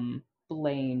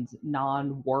Blaine's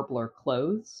non-Warbler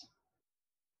clothes,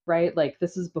 right? Like,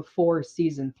 this is before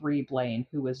season 3 Blaine,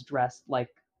 who was dressed like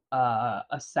a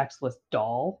sexless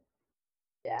doll.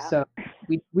 Yeah. So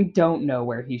we don't know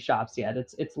where he shops yet.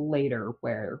 It's later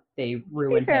where they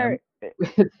ruin him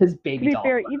with his baby doll. To be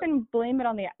fair, even blame it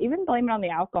on the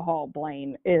alcohol.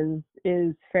 Blaine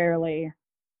is fairly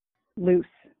loose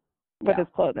with his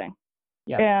clothing.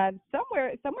 Yeah. And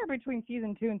somewhere between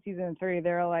season 2 and season 3,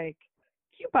 they're like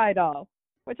Cupid doll,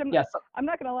 which I'm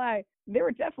not gonna lie. There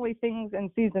were definitely things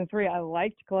in season 3 I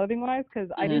liked clothing wise because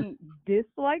I didn't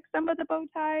dislike some of the bow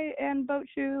tie and boat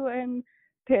shoe and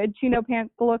chino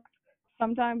pants looks.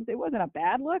 Sometimes it wasn't a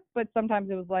bad look, but sometimes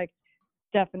it was like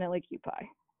definitely Cupid.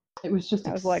 It was just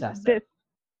excessive. Like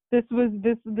this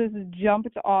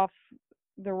jumped off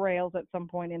the rails at some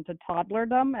point into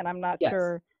toddlerdom, and I'm not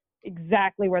sure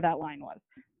exactly where that line was.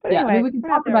 But anyway, I mean, we can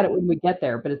talk about it when we get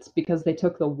there, but it's because they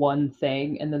took the one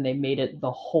thing and then they made it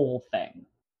the whole thing.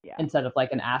 Yeah. Instead of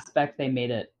like an aspect, they made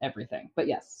it everything. But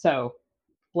yes, so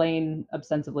Blaine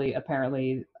ostensibly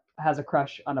apparently has a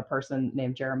crush on a person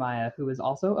named Jeremiah who is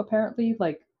also apparently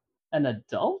like an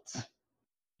adult.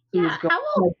 Yeah, how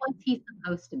old was he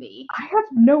supposed to be? I have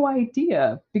no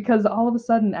idea, because all of a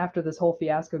sudden after this whole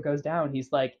fiasco goes down,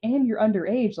 he's like, and you're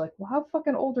underage. Like, well, how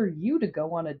fucking old are you to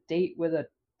go on a date with a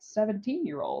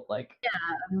 17-year-old? Like, yeah,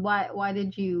 why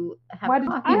did you have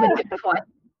coffee with him?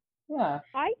 Yeah.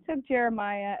 I took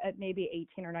Jeremiah at maybe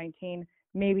 18 or 19,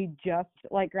 maybe just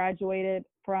like graduated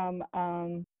from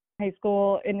high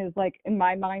school, and is like, in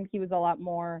my mind, he was a lot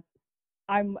more,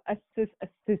 I'm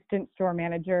assistant store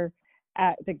manager.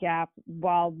 at the Gap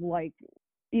while like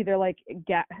either like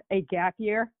a gap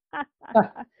year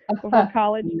before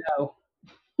college. No.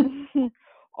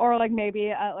 Or like maybe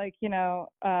at like,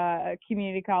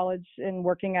 community college and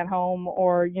working at home,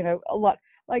 or, a lot.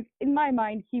 Like in my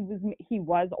mind, he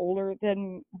was older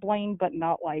than Blaine, but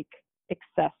not like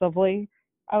excessively.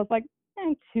 I was like,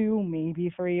 2, maybe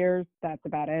 3 years. That's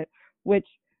about it. Which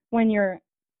when you're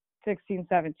 16,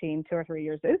 17, 2 or 3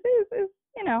 years is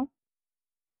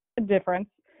a difference.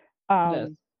 Yes.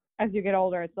 As you get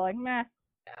older, it's like meh.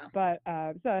 Yeah. But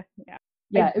so yeah.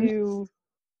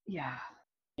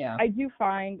 Yeah, I do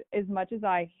find, as much as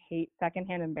I hate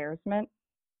secondhand embarrassment,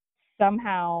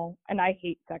 somehow, and I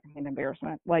hate secondhand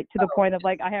embarrassment, like to the point of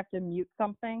like I have to mute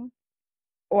something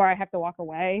or I have to walk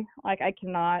away. Like I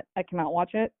cannot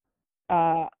watch it.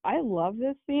 I love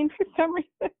this scene for some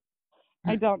reason.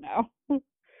 I don't know.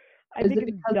 I think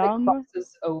it's dumb. It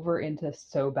crosses over into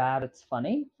so bad it's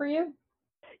funny for you?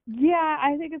 Yeah,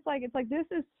 I think it's like this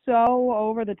is so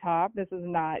over the top. This is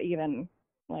not even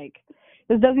like,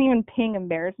 this doesn't even ping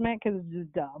embarrassment because it's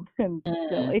just dumb and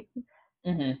silly.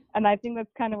 Mm-hmm. And I think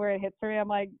that's kind of where it hits for me. I'm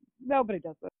like, nobody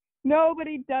does this.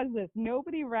 Nobody does this.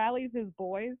 Nobody rallies his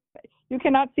boys. You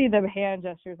cannot see the hand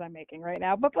gestures I'm making right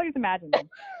now, but please imagine them.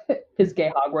 His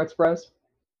gay Hogwarts bros.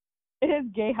 His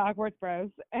gay Hogwarts bros.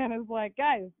 And it's like,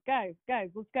 guys, let's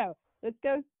go. Let's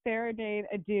go serenade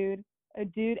a dude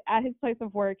at his place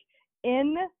of work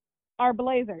in our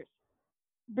blazers.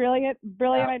 Brilliant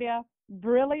idea.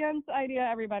 Brilliant idea,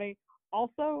 everybody.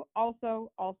 Also,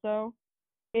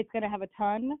 it's going to have a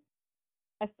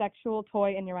sexual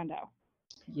toy innuendo.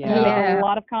 Yeah. There's a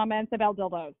lot of comments about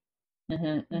dildos.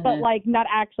 Mm-hmm. But like not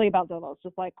actually about dildos,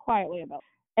 just like quietly about.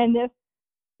 And this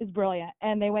is brilliant.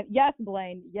 And they went, yes,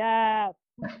 Blaine, yes.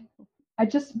 I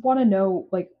just want to know,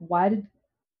 like, why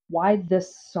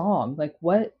this song? Like,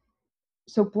 what?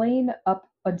 So Blaine, up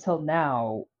until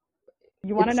now,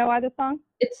 you want to know why this song?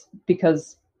 It's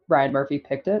because Ryan Murphy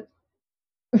picked it.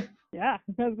 Yeah,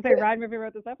 I was gonna say Ryan Murphy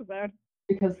wrote this episode.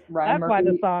 Because Ryan Murphy why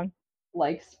this song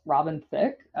likes Robin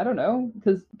Thicke. I don't know,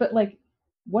 but like,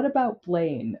 what about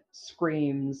Blaine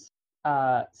screams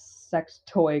sex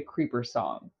toy creeper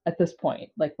song at this point?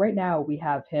 Like right now we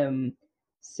have him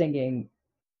singing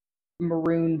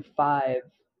Maroon 5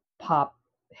 pop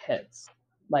hits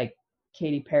like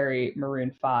Katy Perry,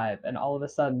 Maroon 5, and all of a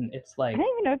sudden it's like, I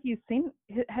don't even know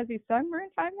if has he sung Maroon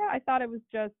 5 now? I thought it was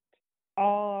just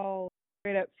all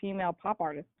straight up female pop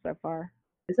artists so far.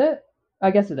 Is it? I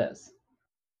guess it is.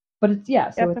 But it's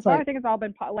so it's far, like, I think it's all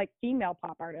been like female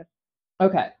pop artists.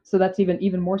 Okay, so that's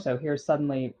even more so. Here's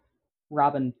suddenly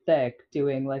Robin Thicke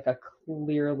doing like a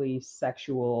clearly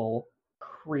sexual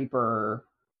creeper.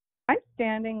 I'm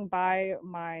standing by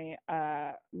my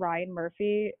Ryan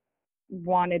Murphy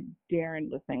wanted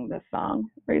Darren to sing this song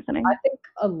reasoning. I think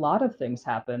a lot of things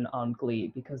happen on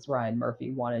Glee because Ryan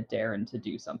Murphy wanted Darren to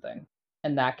do something.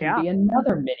 And that can be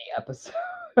another mini episode.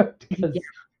 Because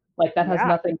like that has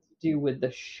nothing to do with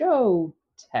the show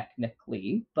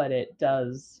technically, but it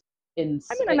does and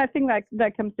I think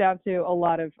that comes down to a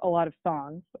lot of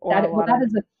songs. Or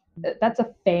that's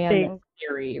a fan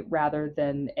theory rather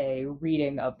than a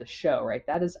reading of the show, right?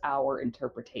 That is our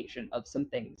interpretation of some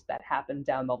things that happen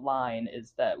down the line,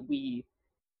 is that we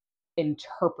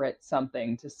interpret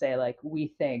something to say, like,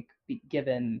 we think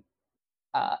given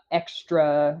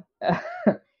extra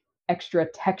extra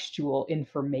textual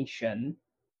information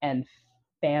and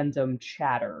fandom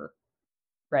chatter,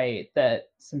 right, that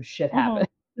some shit happens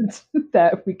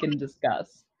that we can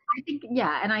discuss. I think,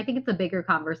 and I think it's a bigger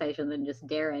conversation than just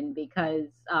Darren, because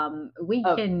we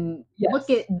can look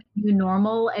at the new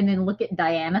normal and then look at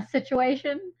Diana's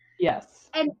situation. Yes.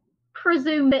 And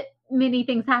presume that many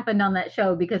things happened on that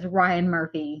show because Ryan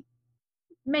Murphy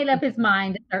made up his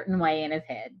mind a certain way in his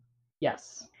head.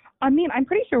 Yes. I mean, I'm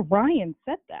pretty sure Ryan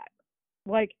said that.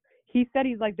 Like, he said,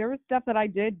 he's like, there was stuff that I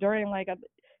did during like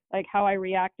how I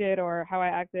reacted or how I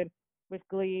acted with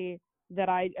Glee that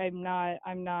I'm not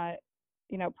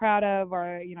proud of, or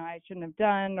I shouldn't have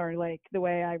done, or like the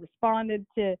way I responded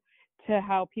to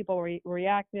how people were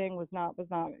reacting was not it's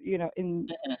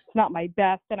not my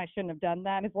best, and I shouldn't have done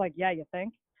that. And it's like, yeah, you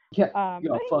think? Yeah. I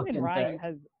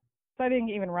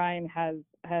think even Ryan has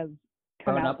come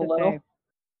grown out up a to little. say,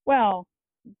 well,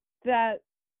 that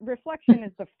reflection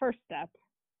is the first step.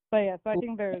 But yeah, so I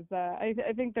think there's I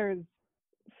think there's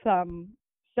some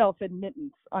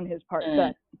self-admittance on his part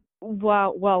that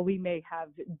while we may have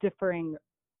differing,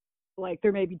 like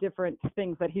there may be different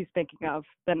things that he's thinking of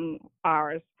than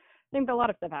ours, I think a lot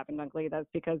of stuff happened on Glee that's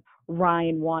because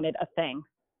Ryan wanted a thing.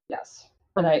 Yes.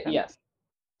 And yes.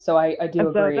 So I do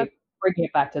agree. bringing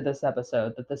it back to this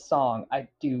episode, that this song, I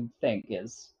do think,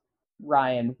 is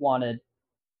Ryan wanted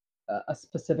a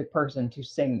specific person to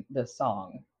sing this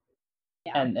song.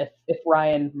 Yeah. And if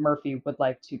Ryan Murphy would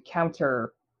like to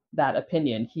counter that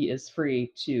opinion, he is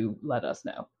free to let us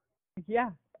know. Yeah,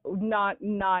 not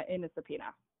in a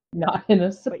subpoena. Not in a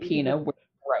But subpoena, you we're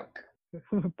broke.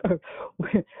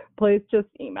 Please just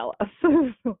email us.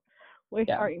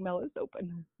 Yeah. Our email is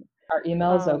open. Our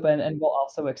email is open, and we'll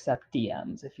also accept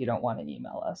DMs if you don't want to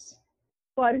email us.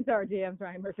 Slide into our DMs,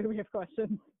 Ryan Murphy. We have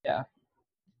questions. Yeah.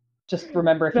 Just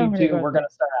remember, if So you many do, we're going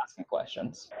to start asking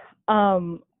questions.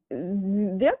 The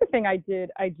other thing I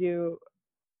do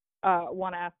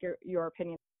want to ask your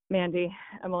opinion, Mandy,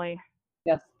 Emily.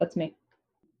 Yes, that's me.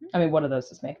 I mean, one of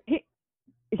those is me.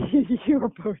 You are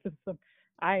both of them.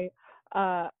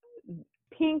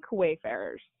 Pink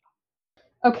Wayfarers.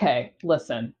 Okay,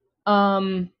 listen.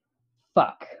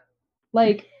 Fuck.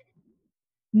 Like,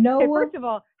 no. Okay, first of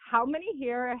all, how many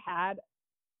here had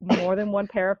more than one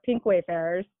pair of Pink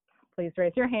Wayfarers? Please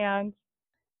raise your hand.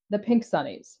 The Pink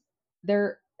Sunnies.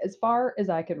 They're, as far as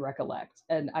I could recollect,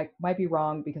 and I might be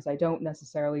wrong because I don't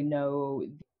necessarily know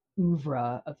the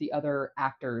oeuvre of the other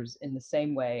actors in the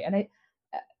same way,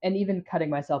 and even cutting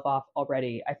myself off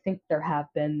already, I think there have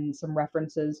been some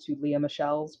references to Leah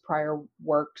Michelle's prior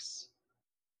works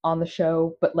on the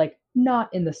show, but like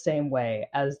not in the same way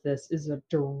as this is a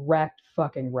direct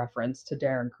fucking reference to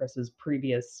Darren Chris's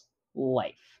previous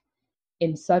life.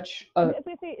 In such a, As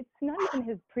I say, it's not even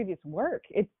his previous work.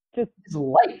 It's just his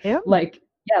life. him? Like,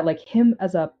 yeah, like him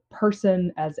as a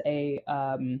person, as a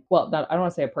well, not, I don't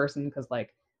want to say a person because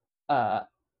like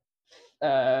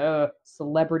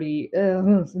celebrity,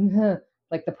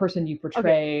 like the person you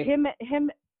portray. Okay. Him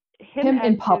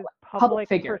in public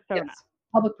figure, persona. yes.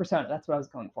 Public persona, that's what I was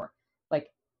going for. Like,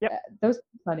 yep. Those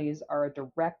funnies are a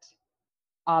direct,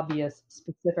 obvious,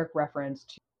 specific reference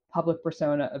to public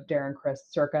persona of Darren Criss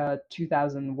circa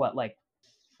 2000, what, like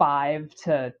 5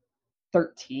 to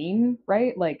 13,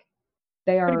 right? Like,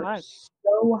 they are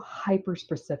so hyper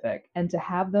specific, and to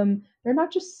have them, they're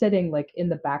not just sitting like in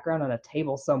the background on a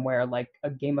table somewhere like a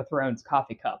Game of Thrones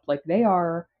coffee cup. Like, they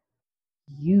are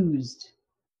used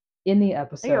in the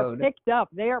episode. They are picked up.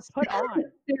 They are put on.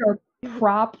 They are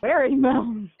prop. Wearing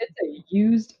them. It's a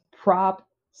used prop,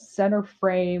 center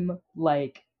frame,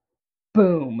 like,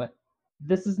 boom.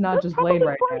 This is not just Blaine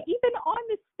right now. Even on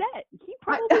the set, he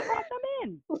probably brought them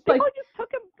in. They probably just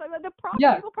took him. The prop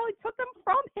people probably took them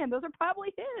from him. Those are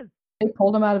probably his. They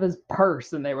pulled them out of his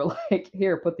purse and they were like,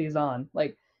 "Here, put these on."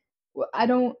 Like,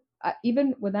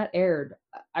 even when that aired,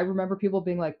 I remember people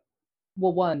being like,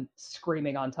 well, one,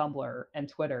 screaming on Tumblr and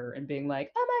Twitter and being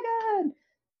like, "Oh my god,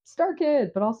 Star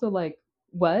Kid," but also like,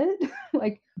 what?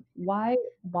 Like, why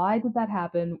did that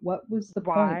happen? What was the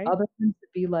point other than to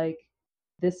be like,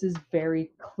 this is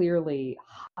very clearly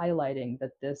highlighting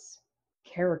that this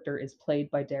character is played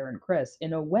by Darren Criss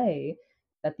in a way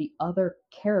that the other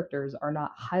characters are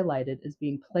not highlighted as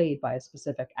being played by a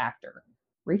specific actor.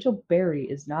 Rachel Berry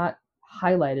is not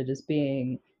highlighted as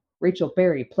being Rachel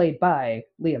Berry played by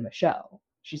Leah Michelle.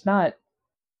 She's not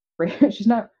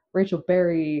Rachel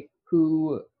Berry,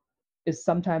 who is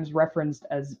sometimes referenced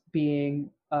as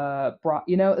being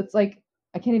it's like,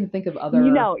 I can't even think of other.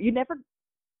 You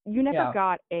never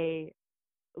got a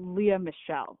Leah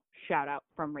Michelle shout out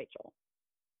from Rachel.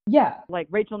 Yeah. Like,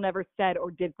 Rachel never said or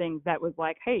did things that was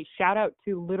like, hey, shout out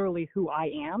to literally who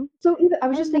I am. So I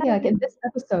was just thinking, like, in this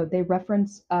episode, they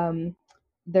reference,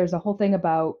 there's a whole thing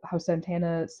about how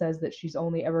Santana says that she's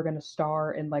only ever going to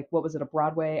star in, like, what was it, a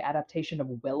Broadway adaptation of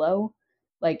Willow?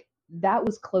 Like, that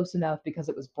was close enough because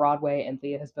it was Broadway and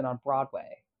Leah has been on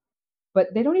Broadway.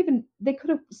 But they could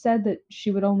have said that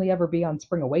she would only ever be on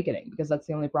Spring Awakening because that's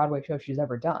the only Broadway show she's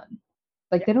ever done.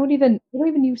 Like, they don't even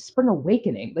use Spring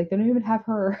Awakening. Like, they don't even have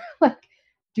her like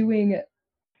doing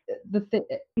the thing.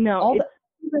 No, all that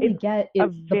you really get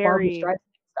is the Barbra Streisand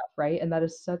stuff, right? And that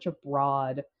is such a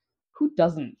broad. Who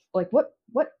doesn't, like, what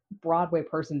Broadway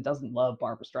person doesn't love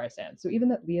Barbra Streisand? So even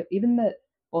that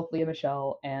both Leah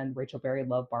Michelle and Rachel Berry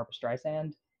love Barbra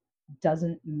Streisand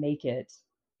doesn't make it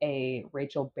a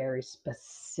Rachel Berry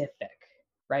specific,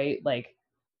 right? Like,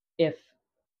 if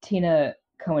Tina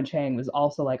Cohen Chang was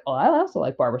also like, "Oh, I also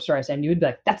like Barbra Streisand," you would be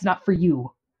like, "That's not for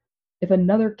you." If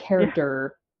another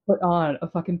character put on a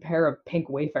fucking pair of Pink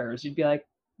Wayfarers, you'd be like,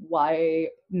 "Why?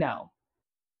 No.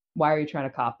 Why are you trying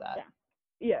to cop that?"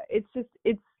 Yeah, it's just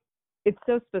it's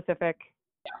so specific.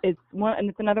 Yeah.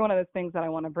 It's another one of those things that I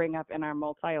want to bring up in our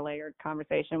multi-layered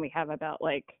conversation we have about,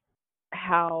 like,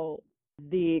 how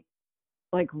the,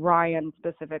 like, Ryan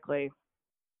specifically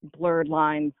blurred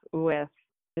lines with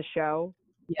the show.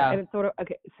 Yeah. And it's sort of,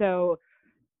 okay, so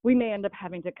we may end up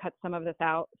having to cut some of this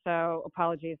out, so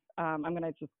apologies. I'm going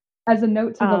to just As a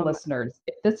note to the um, listeners,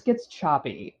 if this gets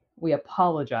choppy, we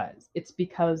apologize. It's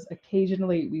because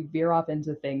occasionally we veer off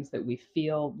into things that we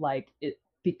feel like it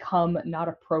become not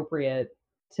appropriate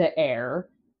to air,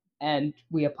 and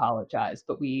we apologize.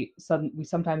 But we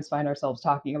sometimes find ourselves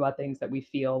talking about things that we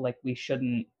feel like we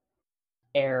shouldn't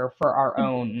air for our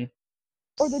own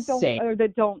sake. or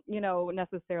that don't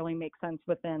necessarily make sense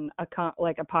within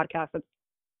like a podcast that's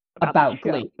about the About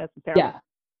show Glee. necessarily. Yeah.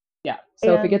 Yeah.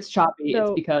 So if it And gets choppy, it's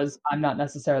so because I'm not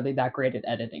necessarily that great at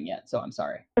editing yet. So I'm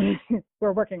sorry.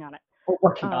 we're working on it. We're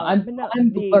working on. But no,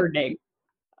 I'm learning.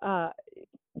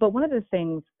 but one of the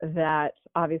things that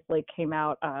obviously came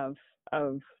out of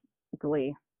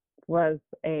Glee was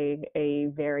a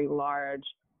very large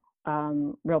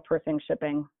real person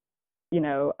shipping,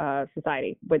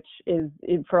 society, which is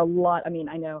for a lot. I mean,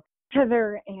 I know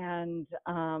Heather and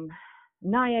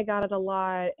Naya got it a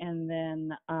lot, and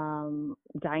then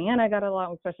Diana got it a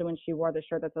lot, especially when she wore the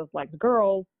shirt that says "Like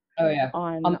Girls" Oh yeah.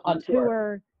 on On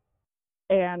tour.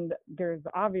 And there's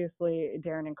obviously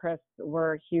Darren and Chris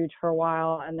were huge for a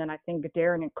while, and then I think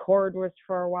Darren and Cord was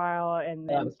for a while, and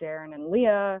then Darren and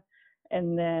Leah,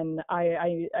 and then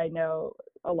I know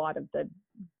a lot of the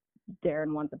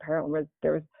Darren ones apparently was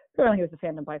he was the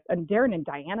fandom bicycle, and Darren and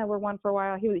Diana were one for a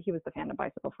while. He was the fandom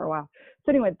bicycle for a while.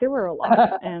 So anyway, there were a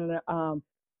lot, and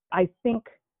I think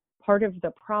part of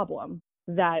the problem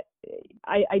that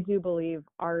I do believe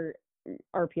our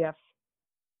RPF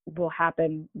will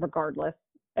happen regardless,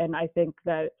 and I think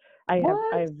that I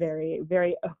have very,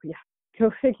 very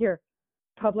go figure.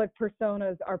 Public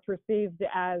personas are perceived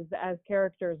as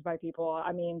characters by people.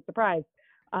 I mean, surprise.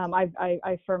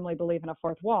 I firmly believe in a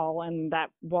fourth wall, and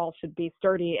that wall should be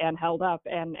sturdy and held up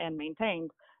and maintained.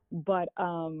 But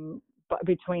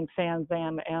between fans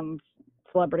and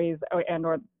celebrities and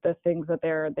or the things that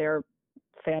they're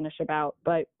fanish about.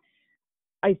 But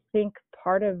I think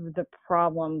part of the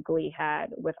problem Glee had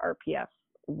with RPF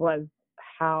was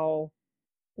how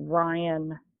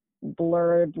Ryan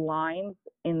blurred lines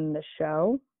in the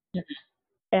show,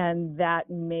 and that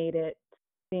made it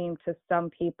seem to some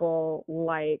people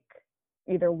like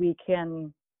either we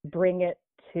can bring it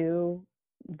to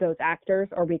those actors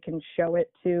or we can show it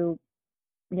to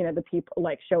the people,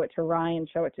 like show it to Ryan,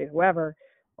 show it to whoever,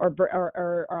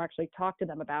 or actually talk to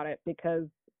them about it, because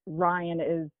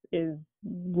Ryan is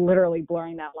literally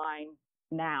blurring that line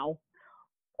now.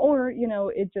 Or,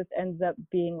 it just ends up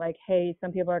being like, hey,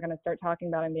 some people are going to start talking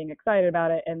about it and being excited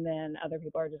about it, and then other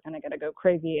people are just going to go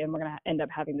crazy, and we're going to end up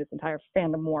having this entire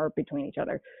fandom war between each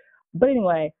other. But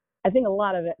anyway, I think a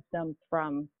lot of it stems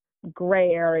from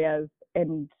gray areas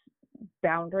and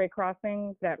boundary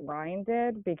crossing that Ryan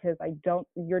did, because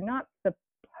you're not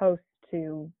supposed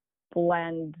to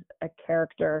blend a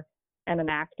character and an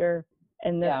actor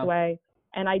in this way.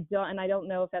 And I don't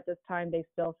know if at this time they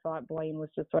still thought Blaine was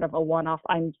just sort of a one-off.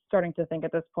 I'm starting to think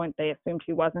at this point they assumed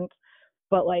he wasn't.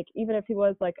 But like, even if he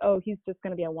was like, oh, he's just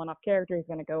going to be a one-off character, he's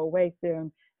going to go away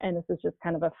soon, and this is just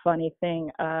kind of a funny thing,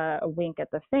 a wink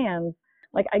at the fans.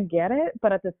 Like, I get it,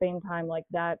 but at the same time, like,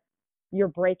 that you're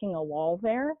breaking a wall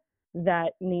there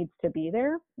that needs to be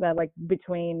there, that like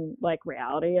between like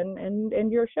reality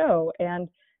and your show. And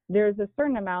there's a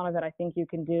certain amount of it I think you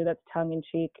can do that's tongue in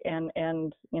cheek and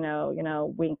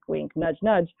wink wink, nudge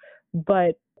nudge,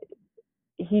 but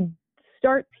he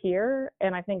starts here,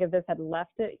 and I think if this had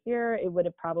left it here, it would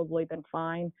have probably been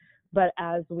fine. But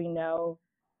as we know,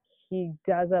 he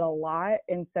does it a lot,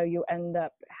 and so you end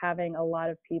up having a lot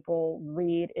of people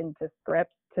read into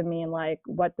scripts to mean like,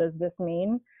 what does this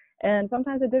mean? And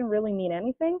sometimes it didn't really mean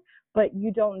anything, but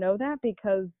you don't know that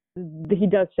because he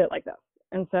does shit like this.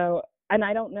 And so, and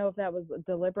I don't know if that was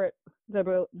deliberately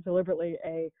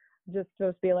just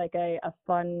supposed to be like a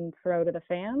fun throw to the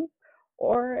fans,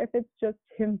 or if it's just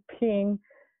him being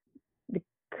the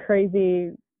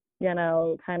crazy,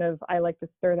 kind of, I like to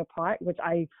stir the pot, which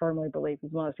I firmly believe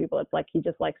he's one of those people. It's like he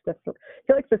likes to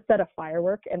set a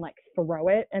firework and like throw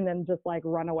it and then just like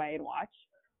run away and watch.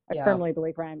 I firmly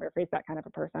believe Ryan Murphy's that kind of a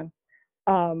person.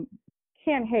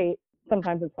 Can't hate.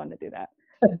 Sometimes it's fun to do that.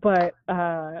 But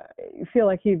I feel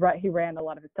like he ran a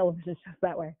lot of his television shows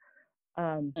that way.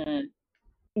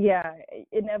 Yeah,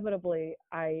 inevitably,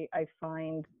 I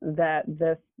find that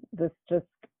this just,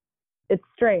 it's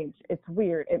strange. It's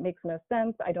weird. It makes no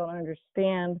sense. I don't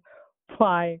understand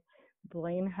why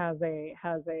Blaine why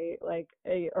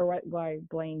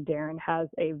Blaine Darren has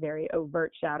a very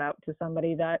overt shout out to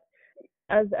somebody that,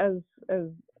 as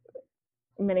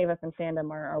many of us in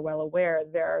fandom are well aware,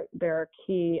 there are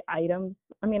key items.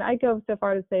 I mean, I go so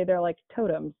far to say they're like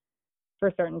totems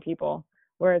for certain people,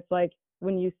 where it's like,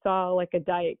 when you saw like a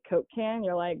Diet Coke can,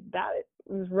 you're like, that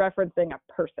is referencing a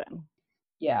person.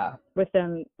 Yeah.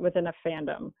 Within a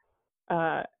fandom,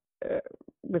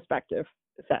 respective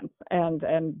sense,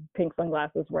 and pink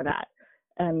sunglasses were that,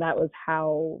 and that was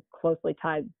how closely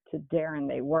tied to Darren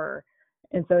they were,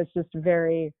 and so it's just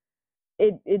very,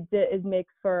 it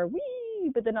makes for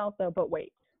wee, but then also, but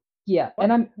wait. Yeah, What?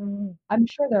 and I'm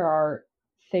sure there are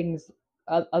things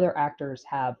other actors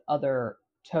have other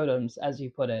totems, as you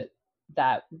put it,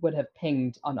 that would have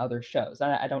pinged on other shows.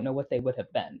 I don't know what they would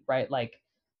have been, right? Like,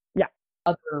 yeah,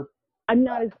 other. I'm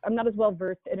not as well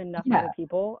versed in enough Yeah. other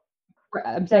people.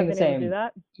 I'm saying the Been able to do same.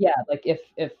 that. Yeah, like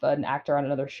if an actor on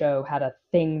another show had a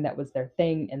thing that was their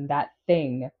thing, and that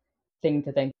thing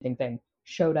to thing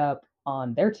showed up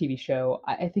on their TV show,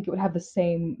 I think it would have the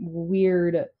same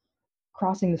weird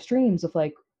crossing the streams of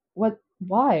like, what,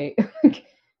 why? Like,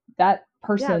 that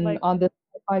person like, on this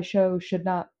sci-fi show should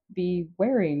not be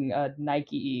wearing a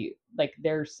Nike, like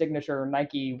their signature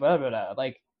Nike, blah blah blah.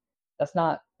 Like, that's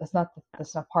not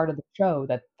part of the show.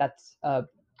 That's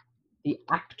the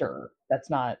actor. That's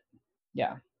not,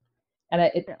 yeah. And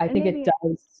I and think it maybe,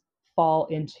 does fall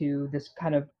into this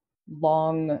kind of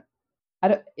long.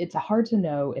 It's hard to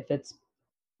know if it's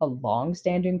a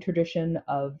long-standing tradition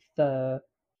of the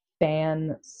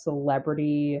fan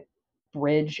celebrity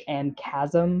bridge and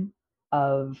chasm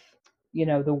of,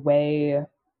 the way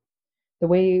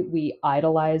we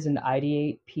idolize and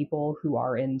ideate people who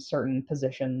are in certain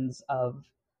positions of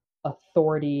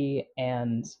authority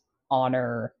and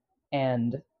honor,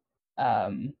 and I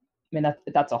mean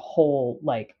that's a whole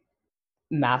like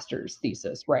master's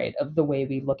thesis, right? Of the way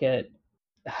we look at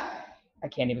I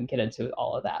can't even get into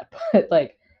all of that, but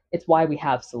like it's why we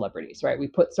have celebrities, right? We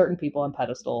put certain people on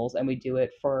pedestals and we do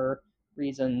it for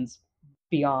reasons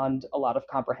beyond a lot of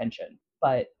comprehension.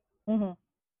 But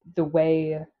the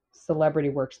way celebrity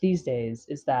works these days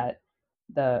is that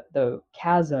the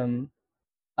chasm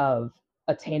of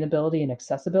attainability and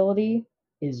accessibility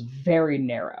is very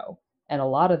narrow. And a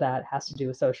lot of that has to do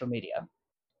with social media.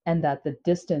 And that the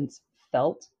distance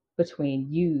felt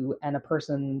between you and a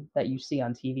person that you see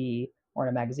on TV or in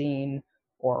a magazine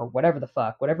or whatever the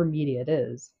fuck, whatever media it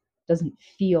is, doesn't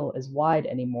feel as wide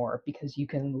anymore because you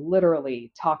can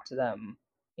literally talk to them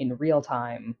in real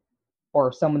time,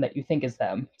 or someone that you think is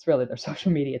them. It's really their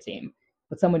social media team,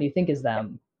 but someone you think is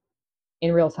them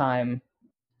in real time,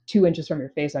 2 inches from your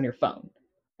face on your phone.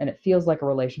 And it feels like a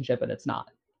relationship, but it's not.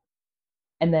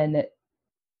 And then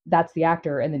that's the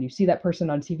actor, and then you see that person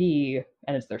on TV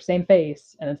and it's their same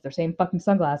face and it's their same fucking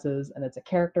sunglasses and it's a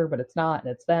character, but it's not,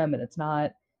 and it's them and it's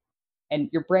not. And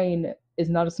your brain is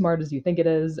not as smart as you think it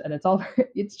is, and it's all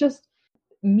it's just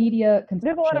media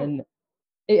consumption.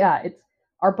 Yeah, it's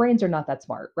our brains are not that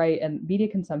smart, right? And media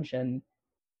consumption,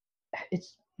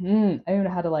 it's I don't know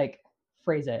how to like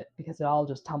phrase it because it all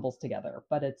just tumbles together,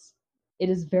 but it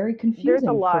is very confusing. there's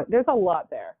a lot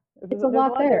there. It's a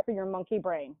lot there for your monkey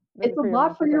brain. It's a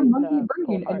lot for your monkey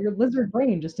brain and your lizard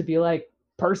brain just to be like,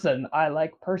 person, I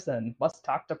like person, let's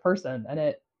talk to person.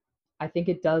 And I think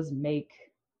it does make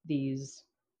these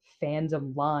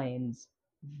fandom lines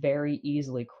very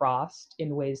easily crossed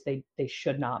in ways they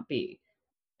should not be.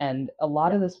 And a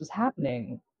lot of this was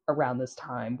happening around this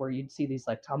time where you'd see these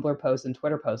like Tumblr posts and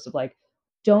Twitter posts of like,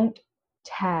 don't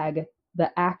tag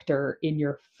the actor in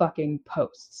your fucking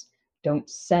posts. Don't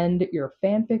send your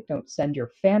fanfic, don't send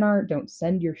your fan art, don't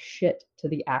send your shit to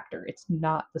the actor. It's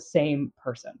not the same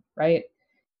person, right?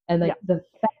 And like the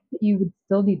fact that you would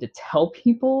still need to tell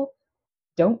people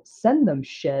don't send them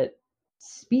shit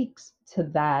speaks to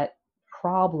that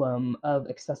problem of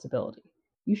accessibility.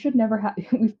 You should never have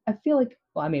I feel like,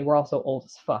 well, I mean, we're also old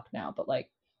as fuck now, but like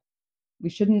we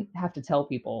shouldn't have to tell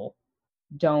people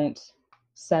don't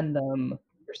send them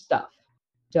your stuff.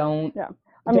 Don't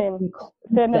I mean,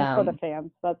 fandom for the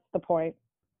fans. That's the point.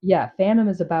 Yeah, fandom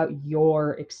is about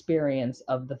your experience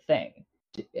of the thing.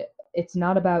 It's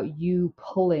not about you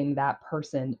pulling that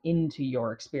person into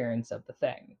your experience of the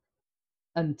thing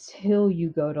until you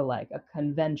go to like a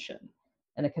convention.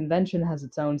 And a convention has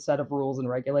its own set of rules and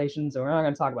regulations, and we're not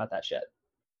going to talk about that shit.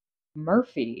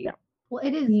 Murphy. Yeah. Well,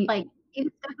 it is like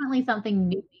it's definitely something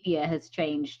new media has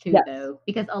changed too, Yes. though,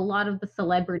 because a lot of the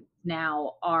celebrities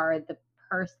now are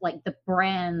like the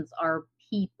brands are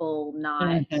people,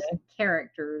 not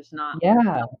characters, not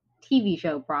TV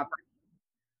show property.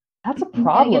 That's a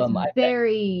problem. It's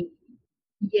very,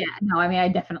 no, I mean, I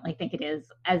definitely think it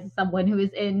is. As someone who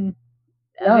is in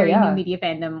a very new media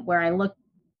fandom, where I look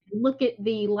at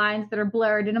the lines that are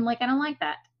blurred, and I'm like, I don't like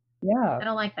that. Yeah, I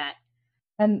don't like that.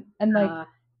 And like,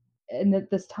 and at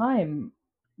this time,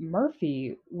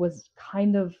 Murphy was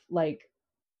kind of like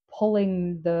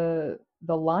pulling the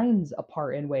the lines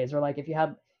apart in ways, or like if you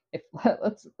had if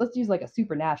let's use like a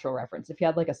supernatural reference. If you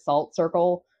had like a salt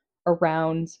circle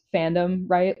around fandom,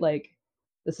 right? Like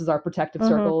this is our protective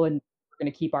Mm-hmm. circle and we're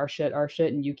gonna keep our shit,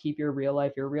 and you keep your real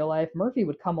life, your real life. Murphy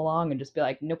would come along and just be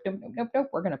like, nope, nope, nope, nope, nope.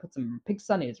 We're gonna put some pink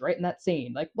sunnies right in that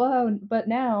scene. Like, whoa, but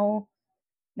now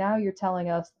you're telling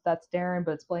us that's Darren,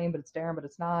 but it's Blaine, but it's Darren, but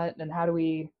it's not. And how do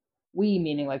we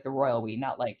meaning like the royal we,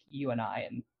 not like you and I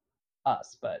and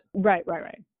us, but Right.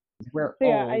 we're So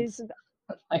yeah, old.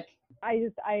 Like, I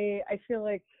feel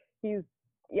like he's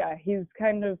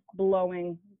kind of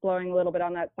blowing a little bit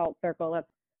on that salt circle. That's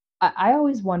I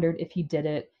always wondered if he did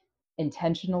it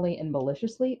intentionally and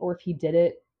maliciously, or if he did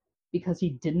it because he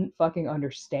didn't fucking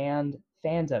understand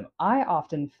fandom. I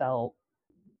often felt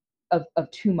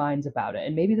of two minds about it,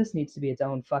 and maybe this needs to be its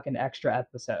own fucking extra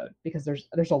episode because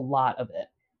there's a lot of it,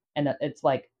 and it's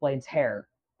like Blaine's hair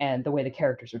and the way the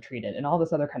characters are treated and all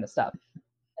this other kind of stuff,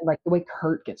 and like the way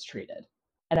Kurt gets treated,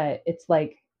 and it's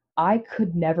like I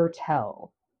could never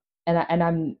tell,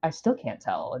 I still can't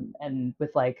tell, and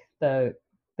with like the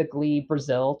Glee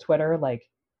Brazil Twitter, like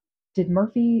did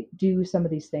Murphy do some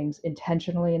of these things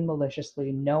intentionally and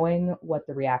maliciously, knowing what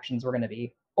the reactions were going to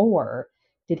be? Or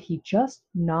did he just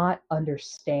not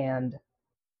understand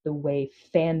the way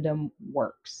fandom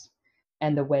works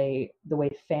and the way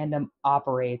fandom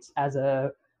operates as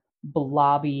a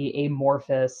blobby,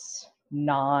 amorphous,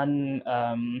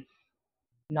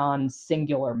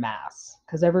 non-singular mass?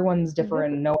 Because everyone's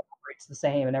different, no one operates the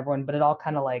same, and everyone, but it all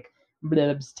kind of like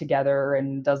blibs together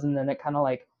and doesn't, and it kind of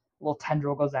like a little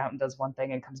tendril goes out and does one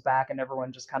thing and comes back, and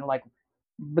everyone just kind of like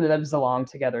blibs along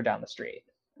together down the street.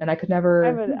 And I could never. I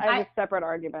have a separate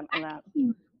argument on that.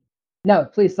 No,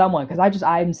 please, someone, because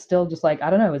I'm still just like, I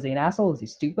don't know. Is he an asshole? Is he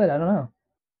stupid? I don't know.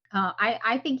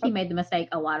 I think he made the mistake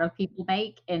a lot of people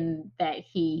make in that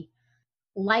he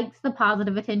likes the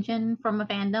positive attention from a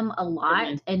fandom a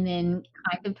lot and then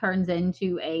kind of turns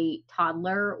into a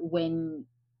toddler when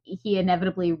he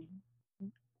inevitably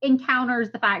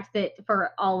encounters the fact that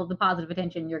for all of the positive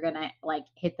attention you're gonna like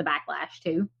hit the backlash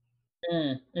too.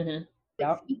 Mm-hmm.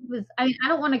 Yep. He was, I mean, I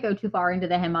don't want to go too far into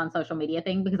the him on social media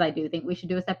thing because I do think we should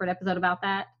do a separate episode about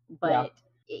that. But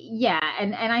yeah,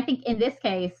 and I think in this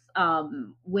case,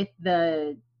 with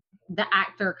the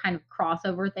actor kind of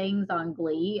crossover things on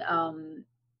Glee,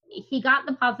 he got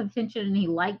the positive attention and he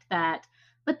liked that,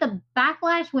 but the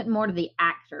backlash went more to the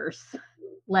actors,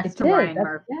 less to Ryan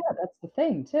Murphy. Yeah, that's the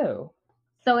thing too.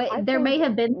 So there may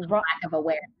have been some lack of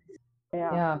awareness.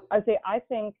 Yeah.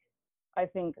 I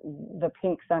think the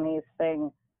Pink Sunnies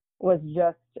thing was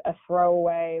just a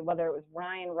throwaway, whether it was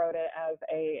Ryan wrote it as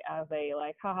a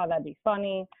like, haha, that'd be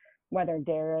funny, whether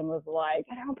Darren was like,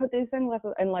 I don't put these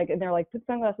sunglasses, and they're like, put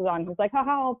sunglasses on. He's like,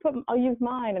 haha, I'll use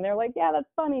mine, and they're like, yeah,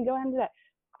 that's funny, go ahead and do that.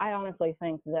 I honestly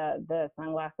think the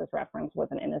sunglasses reference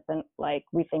was an innocent, like,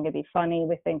 we think it'd be funny,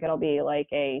 we think it'll be like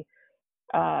a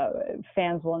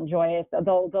fans will enjoy it.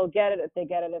 They'll get it if they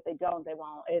get it. If they don't, they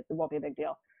won't. It won't be a big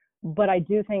deal. But I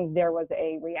do think there was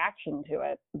a reaction to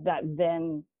it that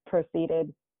then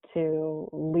proceeded to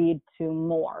lead to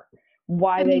more.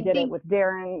 Why they did it with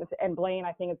Darren and Blaine,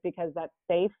 I think it's because that's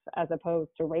safe as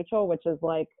opposed to Rachel, which is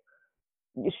like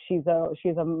she's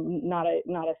not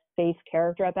a safe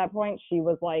character at that point. She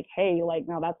was like, hey, like,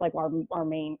 no, that's like our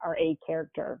A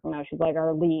character. You know, she's like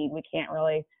our lead.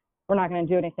 We're not going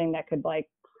to do anything that could like,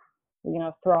 you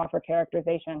know, throw off her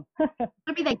characterization. I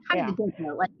mean, they kind of did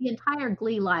though. Like the entire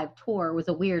Glee Live tour was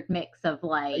a weird mix of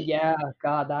like. Yeah,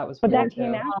 God, that was. But that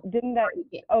came out, didn't that?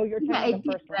 Oh, you're talking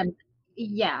the first one.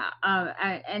 Yeah,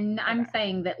 and I'm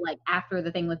saying that like after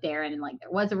the thing with Darren and like there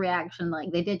was a reaction,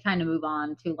 like they did kind of move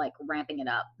on to like ramping it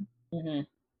up. Mm-hmm.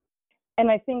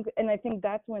 And I think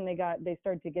that's when they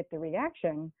started to get the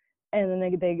reaction. And then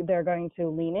they're going to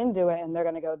lean into it, and they're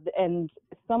going to go. And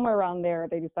somewhere around there,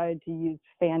 they decided to use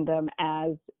fandom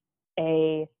as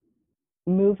a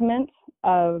movement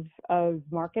of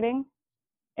marketing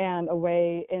and a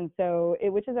way. And so,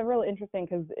 which is a real interesting,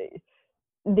 because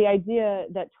the idea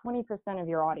that 20% of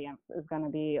your audience is going to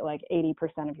be like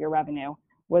 80% of your revenue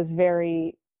was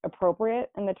very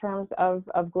appropriate in the terms of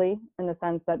Glee, in the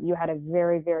sense that you had a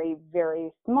very, very,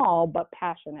 very small but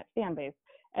passionate fan base.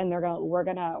 And we're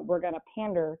gonna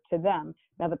pander to them.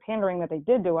 Now, the pandering that they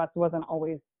did to us wasn't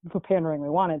always the pandering we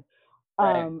wanted,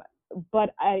 right.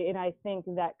 But I think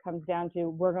that comes down to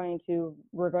we're going to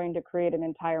create an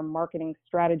entire marketing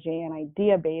strategy and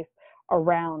idea base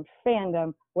around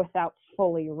fandom without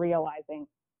fully realizing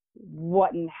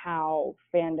what and how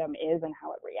fandom is and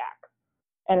how it reacts.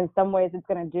 And in some ways, it's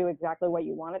going to do exactly what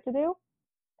you want it to do,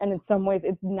 and in some ways,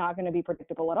 it's not going to be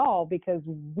predictable at all because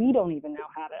we don't even know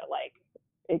how to like.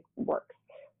 It works.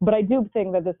 But I do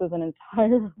think that this is an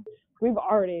entire. We've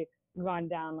already gone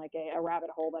down like a rabbit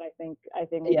hole that I think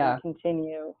we Yeah. can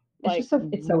continue It's like just so,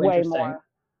 it's so way interesting. more.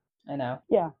 I know.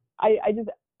 Yeah, I just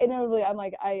inevitably I'm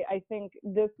like I think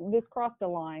this crossed a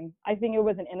line. I think it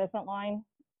was an innocent line,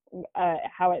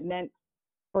 how it meant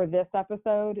for this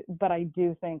episode, but I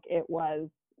do think it was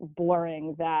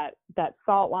blurring that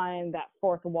salt line, that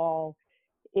fourth wall.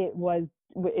 It was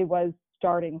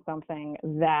starting something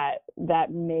that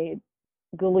made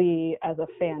Glee as a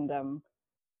fandom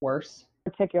Worse.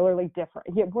 particularly different.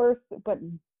 Yeah, worse, but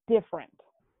different.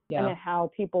 Yeah. And then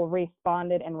how people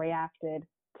responded and reacted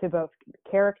to both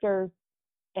characters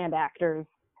and actors,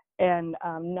 and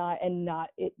not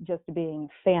it just being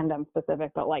fandom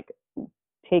specific, but like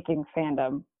taking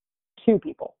fandom to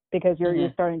people, because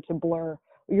you're starting to blur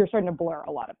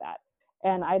a lot of that.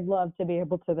 And I'd love to be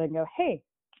able to then go, hey,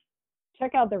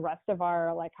 check out the rest of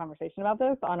our like conversation about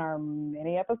this on our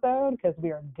mini episode, because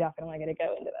we are definitely going to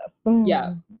go into this.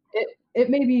 Yeah, it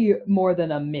may be more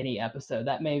than a mini episode.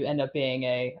 That may end up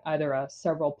being either a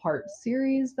several part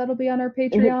series that'll be on our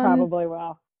Patreon. It probably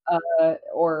will.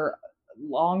 Or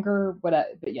longer,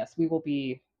 but yes, we will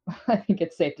be. I think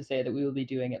it's safe to say that we will be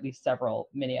doing at least several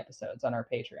mini episodes on our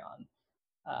Patreon.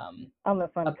 On this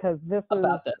one, because this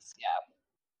about this,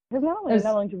 yeah. Because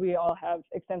not only do we all have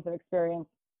extensive experience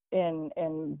in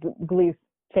Glee's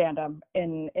fandom,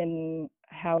 in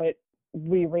how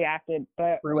we reacted,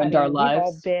 but ruined our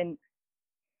lives.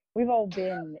 We've all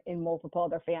been in multiple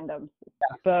other fandoms,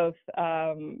 both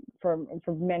from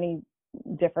many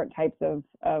different types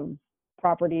of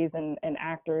properties and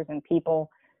actors and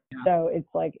people. Yeah. So it's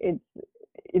like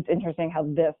it's interesting how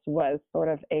this was sort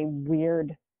of a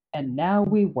weird. And now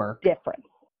we work. Difference.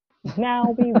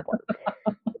 Now we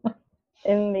work.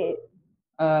 In the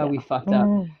we fucked up.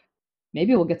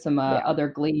 Maybe we'll get some other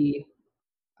Glee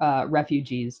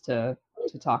refugees to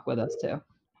talk with us too.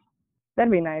 That'd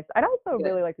be nice. I'd also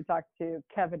really like to talk to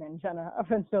Kevin and Jenna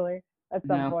eventually at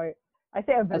some point. I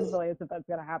say eventually as if that's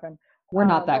gonna happen. We're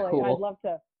not that cool. I'd love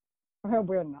to.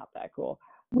 We're not that cool.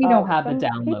 We don't have the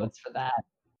downloads for that.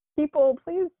 People,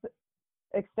 please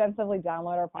extensively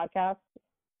download our podcast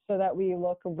so that we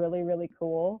look really, really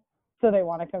cool. So they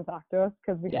want to come talk to us,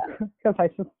 because I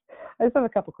just have a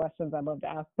couple questions I'd love to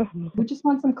ask them. We just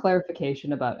want some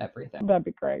clarification about everything. That'd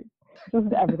be great.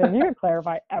 Just everything. You could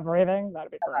clarify everything.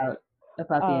 That'd be great.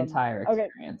 About the entire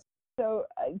experience. Okay. So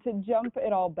to jump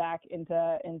it all back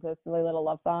into silly little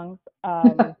love songs,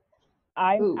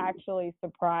 I'm actually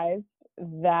surprised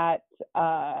that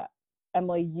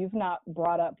Emily, you've not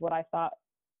brought up what I thought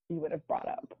you would have brought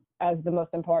up as the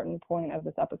most important point of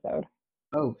this episode.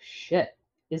 Oh shit.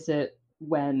 Is it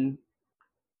when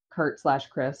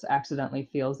Kurt/Chris accidentally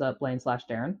feels up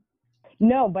Blaine/Darren?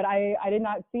 No, but I did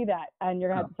not see that, and you're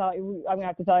gonna have to tell. I'm gonna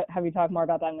have to have you talk more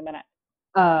about that in a minute.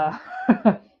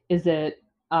 Is it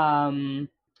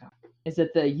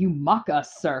the "you mock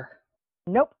us, sir"?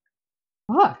 Nope.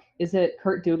 Fuck. Is it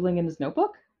Kurt doodling in his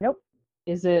notebook? Nope.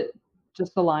 Is it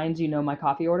just the lines, "You know my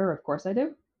coffee order? Of course I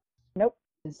do"? Nope.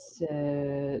 Is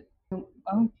it?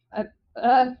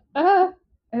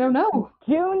 I don't know.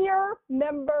 Junior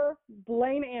member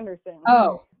Blaine Anderson.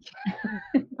 Oh.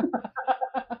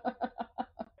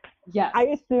 Yes. I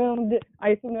assumed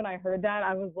when I heard that,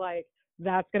 I was like,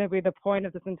 that's going to be the point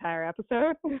of this entire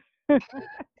episode.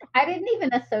 I didn't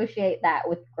even associate that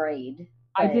with grade.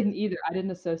 I didn't either. I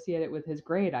didn't associate it with his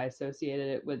grade. I associated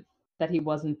it with that he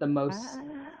wasn't the most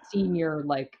senior,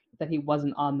 like that he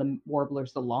wasn't on the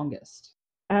Warblers the longest.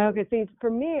 Okay, see, for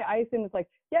me, I assume it's like,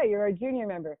 yeah, you're a junior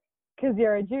member because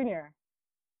you're a junior.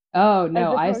 Oh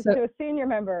no, as opposed to a senior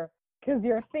member because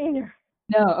you're a senior.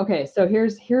 No, okay, so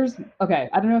here's okay,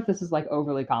 I don't know if this is like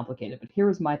overly complicated, but here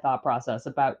was my thought process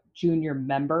about junior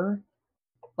member,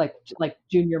 like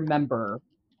junior member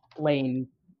Blaine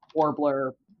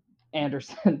Warbler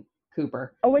Anderson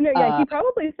Cooper. Oh no, yeah, he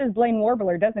probably says Blaine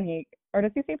Warbler, doesn't he? Or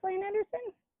does he say Blaine Anderson?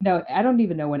 No, I don't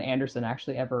even know when Anderson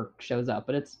actually ever shows up,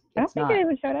 but it's I don't think not. he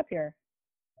even showed up here.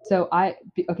 So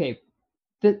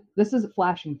this is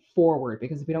flashing forward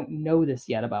because we don't know this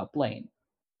yet about Blaine,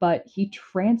 but he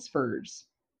transfers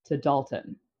to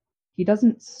Dalton. He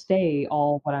doesn't stay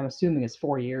all what I'm assuming is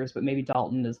 4 years, but maybe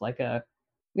Dalton is like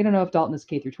we don't know if Dalton is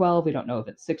K through 12. We don't know if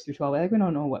it's 6 through 12. We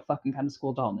don't know what fucking kind of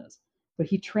school Dalton is, but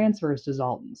he transfers to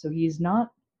Dalton. So he's not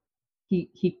a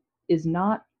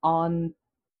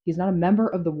member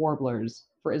of the Warblers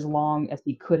for as long as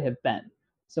he could have been.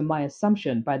 So my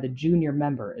assumption by the junior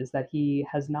member is that he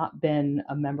has not been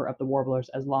a member of the Warblers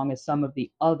as long as some of the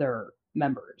other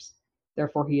members.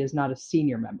 Therefore, he is not a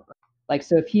senior member. Like,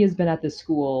 so if he has been at this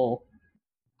school,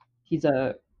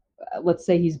 let's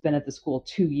say he's been at the school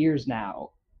 2 years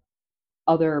now,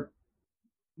 other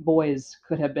boys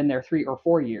could have been there 3 or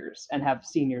 4 years and have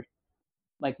senior,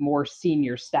 like more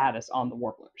senior status on the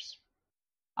Warblers.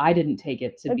 I didn't take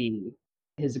it to be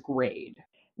his grade.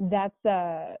 That's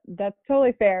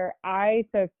totally fair. I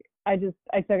took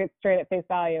it straight at face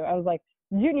value. I was like,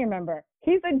 junior member.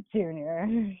 He's a junior.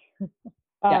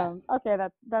 Yeah. Okay,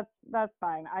 that's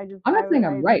fine. I'm not saying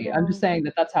I'm right. I'm just saying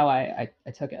that's how I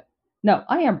took it. No,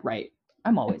 I am right.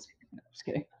 I'm always no, just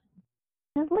kidding.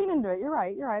 Just lean into it. You're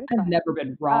right. It's I've fine. never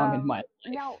been wrong in my life.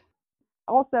 Now,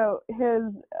 also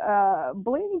his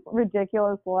blatant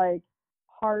ridiculous like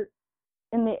heart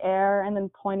in the air and then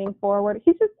pointing forward.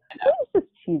 He's just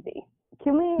cheesy.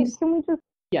 Can we just?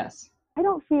 Yes. I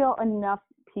don't feel enough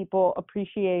people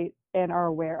appreciate and are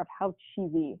aware of how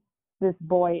cheesy this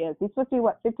boy is. He's supposed to be,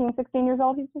 what, 15, 16 years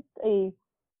old? He's just a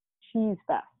cheese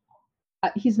fest.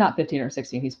 He's not 15 or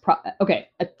 16. He's okay.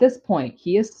 At this point,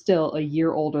 he is still a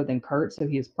year older than Kurt, so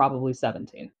he is probably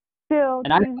 17. Still,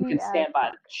 and I can stand by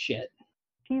that shit.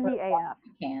 Cheesy AF.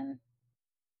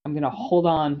 I'm gonna hold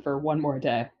on for one more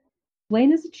day.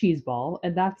 Blaine is a cheeseball,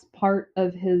 and that's part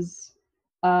of his.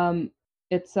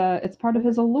 It's part of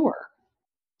his allure,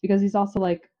 because he's also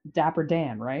like Dapper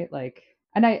Dan, right? Like,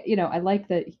 and I like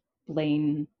that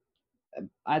Blaine,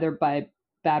 either by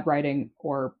bad writing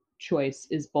or choice,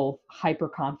 is both hyper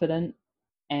confident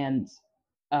and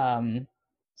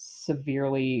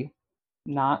severely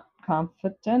not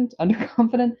confident,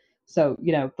 underconfident. So,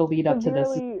 the lead up to this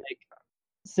is like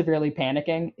severely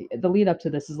panicking. The lead up to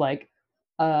this is like,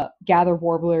 gather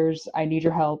warblers, I need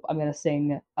your help. I'm gonna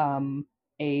sing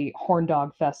a horn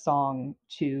dog fest song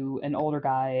to an older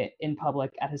guy in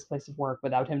public at his place of work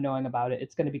without him knowing about it.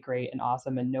 It's gonna be great and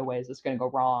awesome, and no ways it's gonna go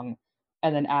wrong.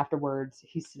 And then afterwards,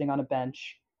 he's sitting on a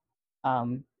bench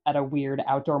at a weird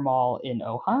outdoor mall in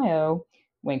Ohio,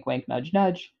 wink, wink, nudge,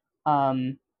 nudge,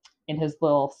 in his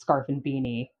little scarf and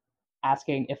beanie,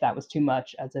 asking if that was too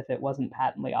much, as if it wasn't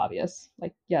patently obvious.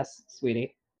 Like, yes,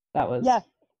 sweetie, that was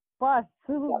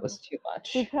too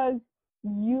much. Because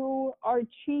you are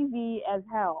cheesy as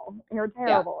hell. You're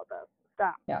terrible at this.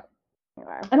 Stop. Yeah.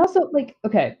 Anyway. And also, like,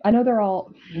 okay, I know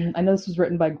this was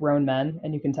written by grown men,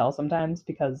 and you can tell sometimes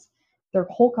because their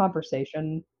whole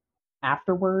conversation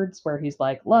afterwards, where he's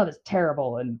like, love is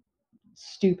terrible and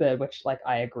stupid, which, like,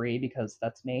 I agree because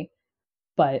that's me.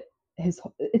 But it's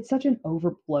such an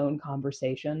overblown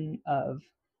conversation of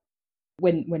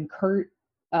when Kurt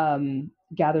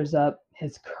gathers up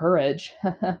his courage,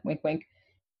 wink, wink,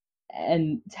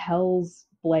 and tells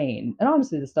Blaine, and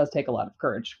honestly, this does take a lot of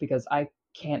courage because I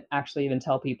can't actually even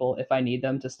tell people if I need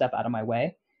them to step out of my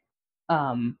way,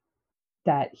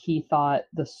 that he thought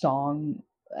the song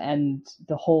and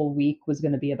the whole week was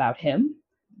going to be about him,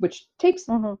 which takes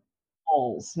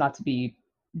balls, not to be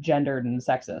gendered and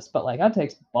sexist, but like that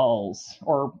takes balls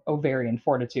or ovarian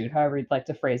fortitude, however you'd like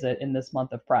to phrase it in this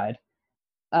month of Pride.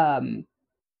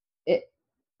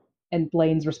 And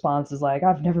Blaine's response is like,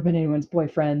 I've never been anyone's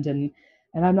boyfriend, and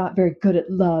I'm not very good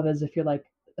at love, as if you're like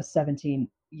a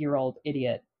 17-year-old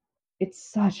idiot. It's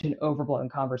such an overblown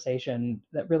conversation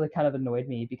that really kind of annoyed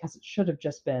me because it should have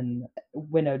just been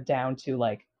winnowed down to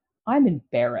like, I'm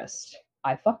embarrassed.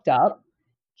 I fucked up.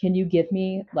 Can you give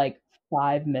me like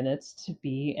 5 minutes to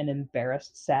be an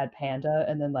embarrassed sad panda,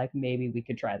 and then like maybe we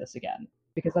could try this again?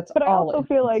 Because that's but all. I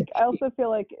also feel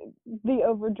like the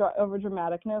over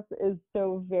dramaticness is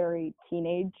so very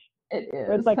teenage. It is.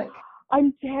 It's like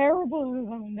I'm terrible.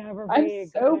 I'll never be I'm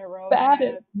so bad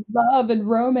at love and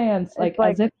romance. Like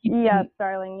as if yes,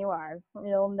 darling, you are.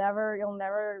 You'll never.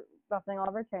 Nothing will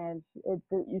ever change.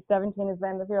 You 17 is the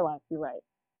end of your life. You're right.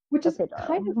 Which is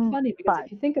kind of funny because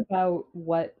if you think about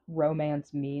what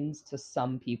romance means to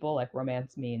some people, like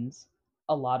romance means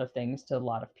a lot of things to a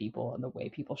lot of people, and the way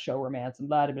people show romance and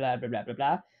blah blah blah blah blah blah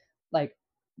blah. Like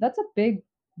that's a big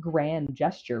grand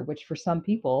gesture, which for some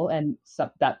people, and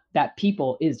that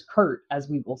people is Kurt, as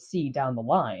we will see down the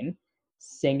line,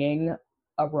 singing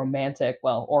a romantic,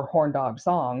 or horn dog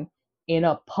song in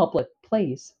a public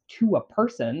place to a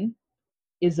person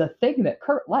is a thing that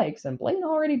Kurt likes, and Blaine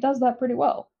already does that pretty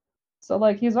well. So,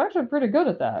 like, he's actually pretty good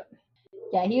at that.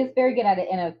 Yeah, he is very good at it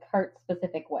in a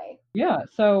Kurt-specific way. Yeah,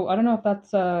 so I don't know if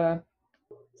that's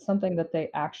something that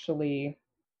they actually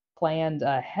planned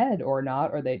ahead or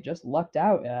not, or they just lucked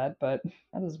out at, but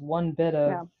that is one bit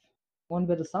of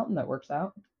something that works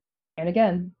out. And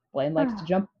again, Blaine likes to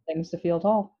jump things to feel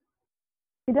tall.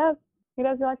 He does. He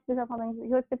likes to jump on things. He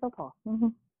likes to feel tall.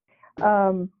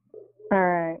 All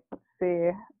right. Let's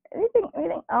see. Anything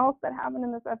else that happened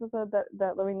in this episode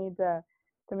that we need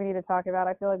to talk about?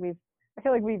 I feel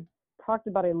like we've talked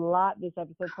about a lot this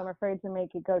episode, so I'm afraid to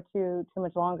make it go too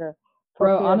much longer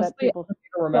Bro, clear honestly, that people I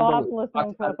don't remember stopped what we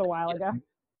listening talked to about us at a the while ago. beginning.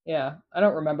 Yeah, I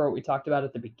don't remember what we talked about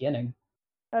at the beginning.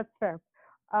 That's fair.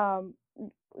 You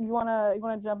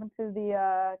wanna jump into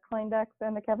the Kleindex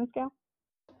and the Kevin scale?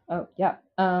 Oh yeah.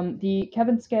 The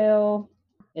Kevin scale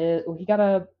is he got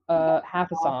a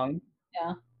half a song.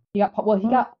 Yeah. He got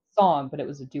a song, but it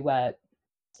was a duet.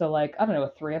 So like I don't know, a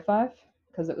 3 of 5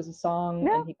 because it was a song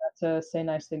Yeah. and he got to say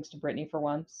nice things to Brittany for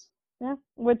once. Yeah,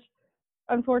 which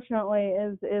unfortunately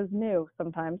is new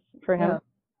sometimes for him.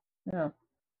 Yeah.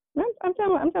 I'm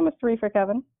done with 3 for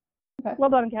Kevin. Okay. Well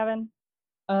done, Kevin.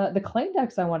 The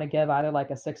Kleindex I want to give either like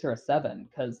a 6 or a 7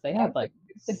 because they had like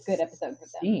it's a good episode for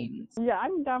them. scenes. Yeah,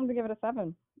 I'm down to give it a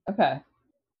 7. Okay.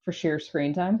 For sheer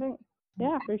screen I time. think,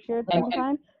 yeah, for sure, And- same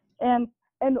time, and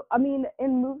I mean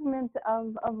in movement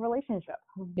of relationship.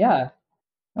 Yeah.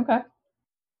 Okay.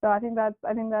 So I think that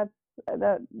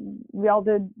we all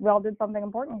did something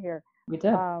important here. We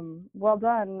did. Well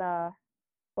done,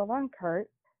 Kurt.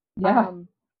 Yeah.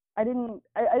 I didn't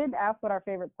ask what our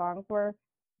favorite songs were.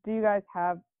 Do you guys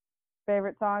have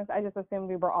favorite songs? I just assumed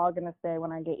we were all gonna say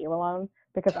When I Get You Alone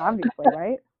because obviously,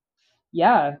 right?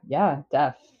 Yeah.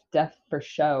 Def for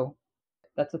show.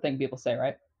 That's the thing people say,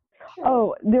 right?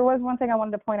 Oh, there was one thing I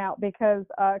wanted to point out because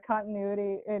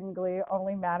continuity in Glee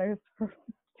only matters for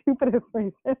stupidest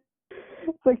reasons.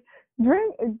 It's like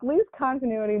Glee's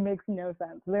continuity makes no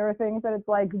sense. There are things that it's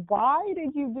like, why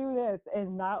did you do this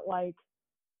and not like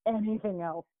anything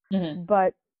else? Mm-hmm.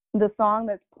 But the song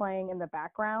that's playing in the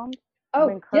background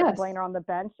when Kurt and Blaine are on the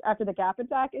bench after the Gap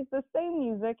attack is the same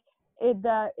music in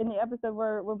the episode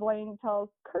where Blaine tells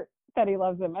Kurt that he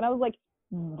loves him, and I was like,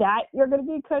 that you're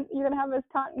gonna have as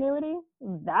continuity?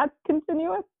 That's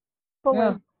continuous, but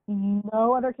like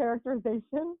no other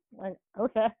characterization. Like,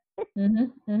 okay.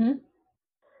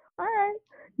 All right.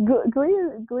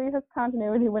 Glee has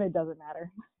continuity when it doesn't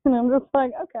matter, and I'm just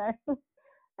like, okay.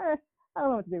 I don't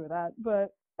know what to do with that,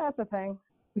 but that's the thing.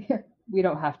 We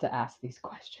don't have to ask these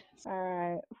questions. All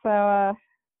right. So,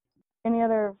 any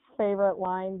other favorite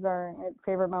lines or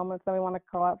favorite moments that we want to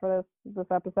call out for this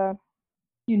episode?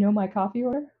 You know my coffee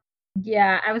order?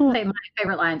 Yeah, I would say my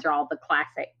favorite lines are all the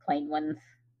classic plain ones.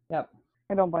 Yep.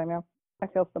 I don't blame you. I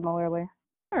feel similarly.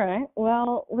 All right.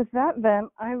 Well, with that then,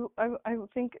 I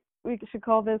think we should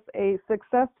call this a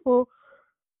successful,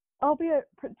 albeit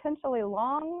potentially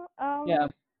long,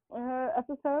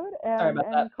 episode, and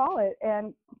call it.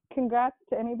 And congrats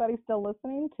to anybody still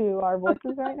listening to our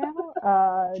voices right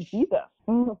now. Jesus.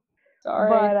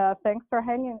 Sorry. But thanks for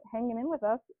hanging in with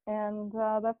us, and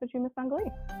that's what you missed on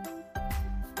Glee.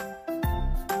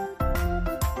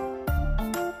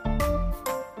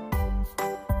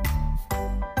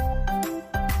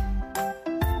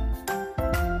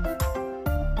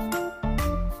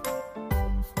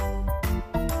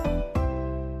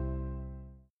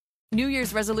 New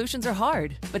Year's resolutions are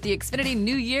hard, but the Xfinity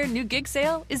New Year, New Gig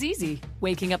sale is easy.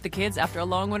 Waking up the kids after a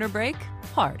long winter break?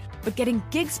 Hard. But getting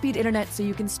gig speed internet so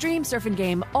you can stream, surf, and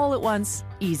game all at once?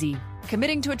 Easy.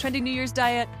 Committing to a trendy New Year's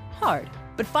diet? Hard.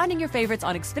 But finding your favorites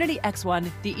on Xfinity X1,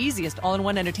 the easiest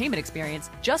all-in-one entertainment experience,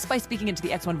 just by speaking into the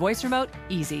X1 voice remote?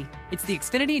 Easy. It's the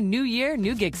Xfinity New Year,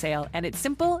 New Gig sale, and it's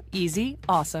simple, easy,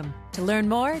 awesome. To learn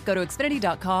more, go to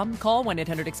Xfinity.com, call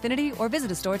 1-800-XFINITY, or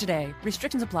visit a store today.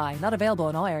 Restrictions apply. Not available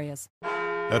in all areas.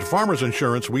 At Farmers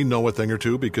Insurance, we know a thing or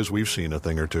two because we've seen a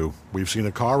thing or two. We've seen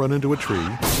a car run into a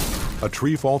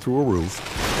tree fall through a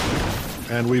roof,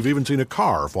 and we've even seen a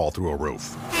car fall through a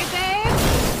roof. Hey,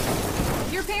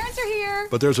 babe! Your parents are here!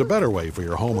 But there's a better way for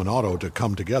your home and auto to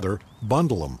come together.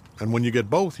 Bundle them. And when you get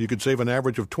both, you could save an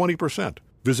average of 20%.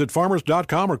 Visit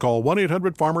farmers.com or call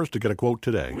 1-800-FARMERS to get a quote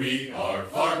today. We are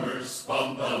farmers.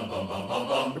 Bum, bum, bum, bum, bum,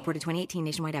 bum. Reported 2018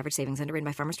 nationwide average savings underwritten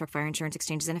by Farmers Truck Fire Insurance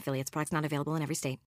Exchanges and Affiliates. Products not available in every state.